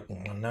you're like,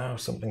 oh, no,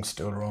 something's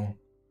still wrong.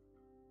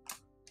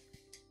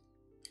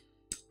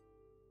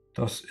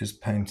 Thus is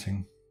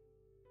painting.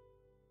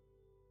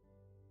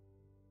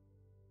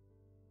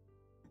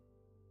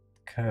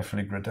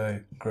 Carefully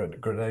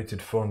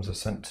gradated forms are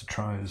sent to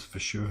triers for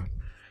sure.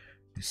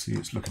 You see,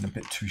 it's looking a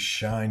bit too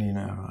shiny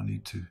now. I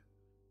need to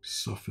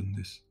soften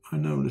this. I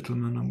know, little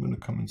man, I'm going to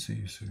come and see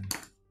you soon.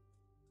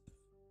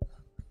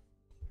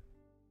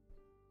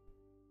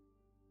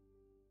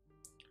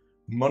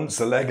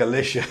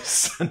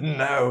 Montserrat-alicious.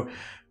 No.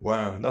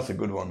 Wow, that's a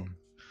good one.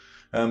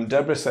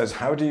 Deborah says,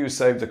 how do you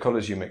save the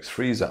colours you mix?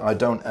 Freezer. I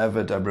don't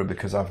ever, Deborah,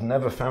 because I've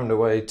never found a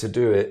way to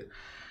do it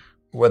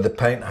where the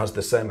paint has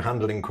the same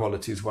handling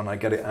qualities when I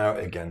get it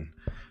out again.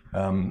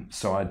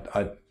 So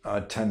I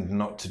tend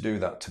not to do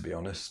that, to be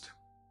honest.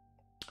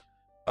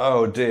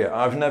 Oh dear,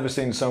 I've never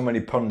seen so many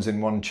puns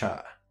in one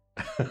chat.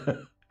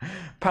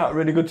 Pat,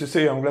 really good to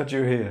see you. I'm glad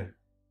you're here.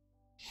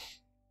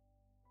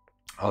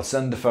 I'll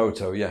send the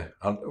photo, yeah.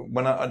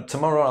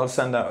 Tomorrow I'll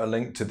send out a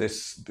link to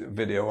this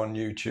video on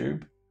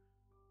YouTube.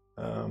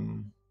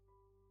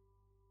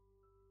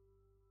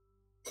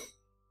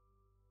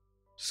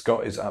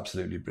 Scott is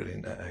absolutely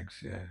brilliant at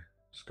eggs, yeah.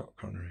 Scott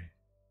Connery.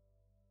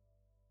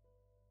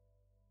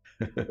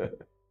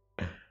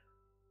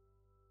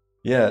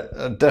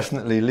 Yeah,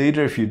 definitely,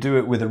 leader. If you do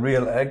it with a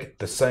real egg,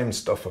 the same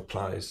stuff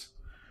applies.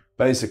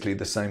 Basically,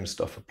 the same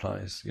stuff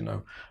applies, you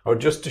know. Or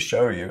just to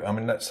show you, I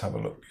mean, let's have a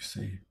look, you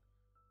see.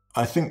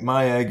 I think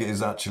my egg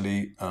is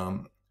actually,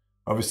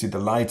 obviously the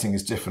lighting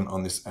is different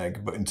on this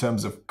egg, but in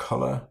terms of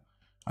color,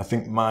 I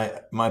think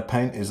my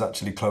paint is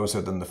actually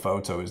closer than the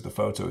photo is. The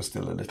photo is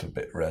still a little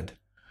bit red,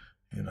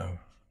 you know.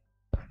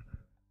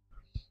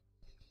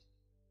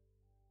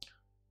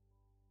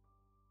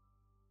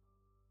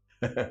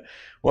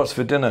 What's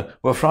for dinner?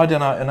 Well, Friday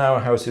night in our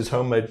house is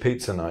homemade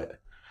pizza night.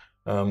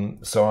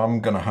 So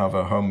I'm going to have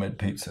a homemade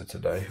pizza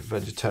today, a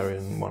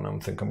vegetarian one. I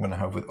think I'm going to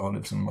have with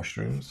olives and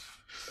mushrooms.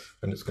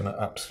 And it's going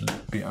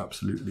to be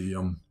absolutely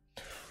yum.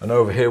 And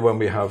over here, when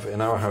we have,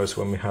 in our house,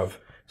 when we have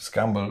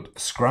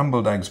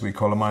scrambled eggs, we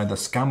call them either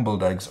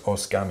scrambled eggs or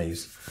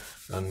scammies.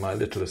 And my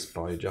littlest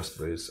boy,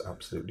 Jasper, is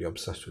absolutely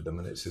obsessed with them,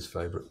 and it's his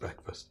favourite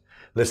breakfast.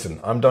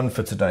 Listen, I'm done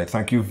for today.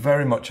 Thank you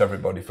very much,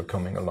 everybody, for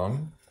coming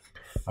along.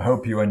 I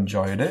hope you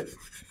enjoyed it.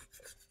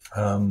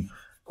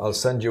 I'll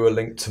send you a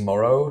link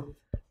tomorrow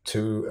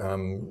to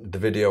the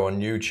video on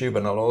YouTube,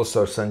 and I'll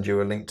also send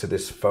you a link to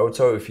this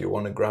photo if you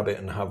want to grab it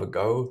and have a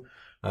go.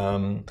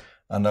 And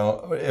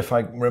if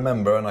I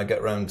remember and I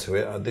get round to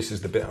it, this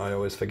is the bit I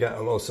always forget,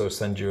 I'll also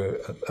send you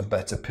a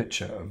better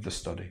picture of the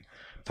study.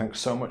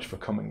 Thanks so much for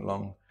coming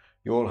along.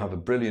 You all have a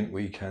brilliant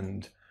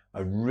weekend.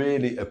 I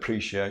really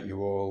appreciate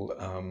you all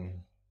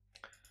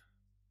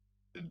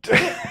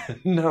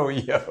No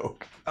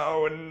yolk.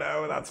 Oh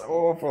no, that's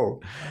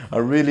awful. I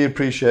really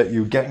appreciate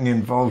you getting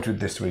involved with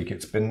this week.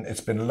 It's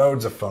been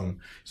loads of fun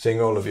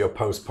seeing all of your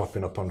posts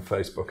popping up on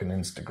Facebook and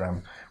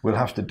Instagram. We'll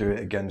have to do it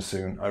again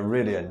soon. I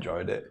really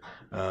enjoyed it.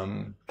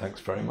 Thanks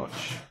very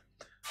much.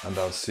 And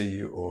I'll see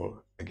you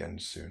all again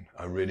soon.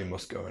 I really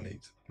must go and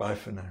eat. Bye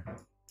for now.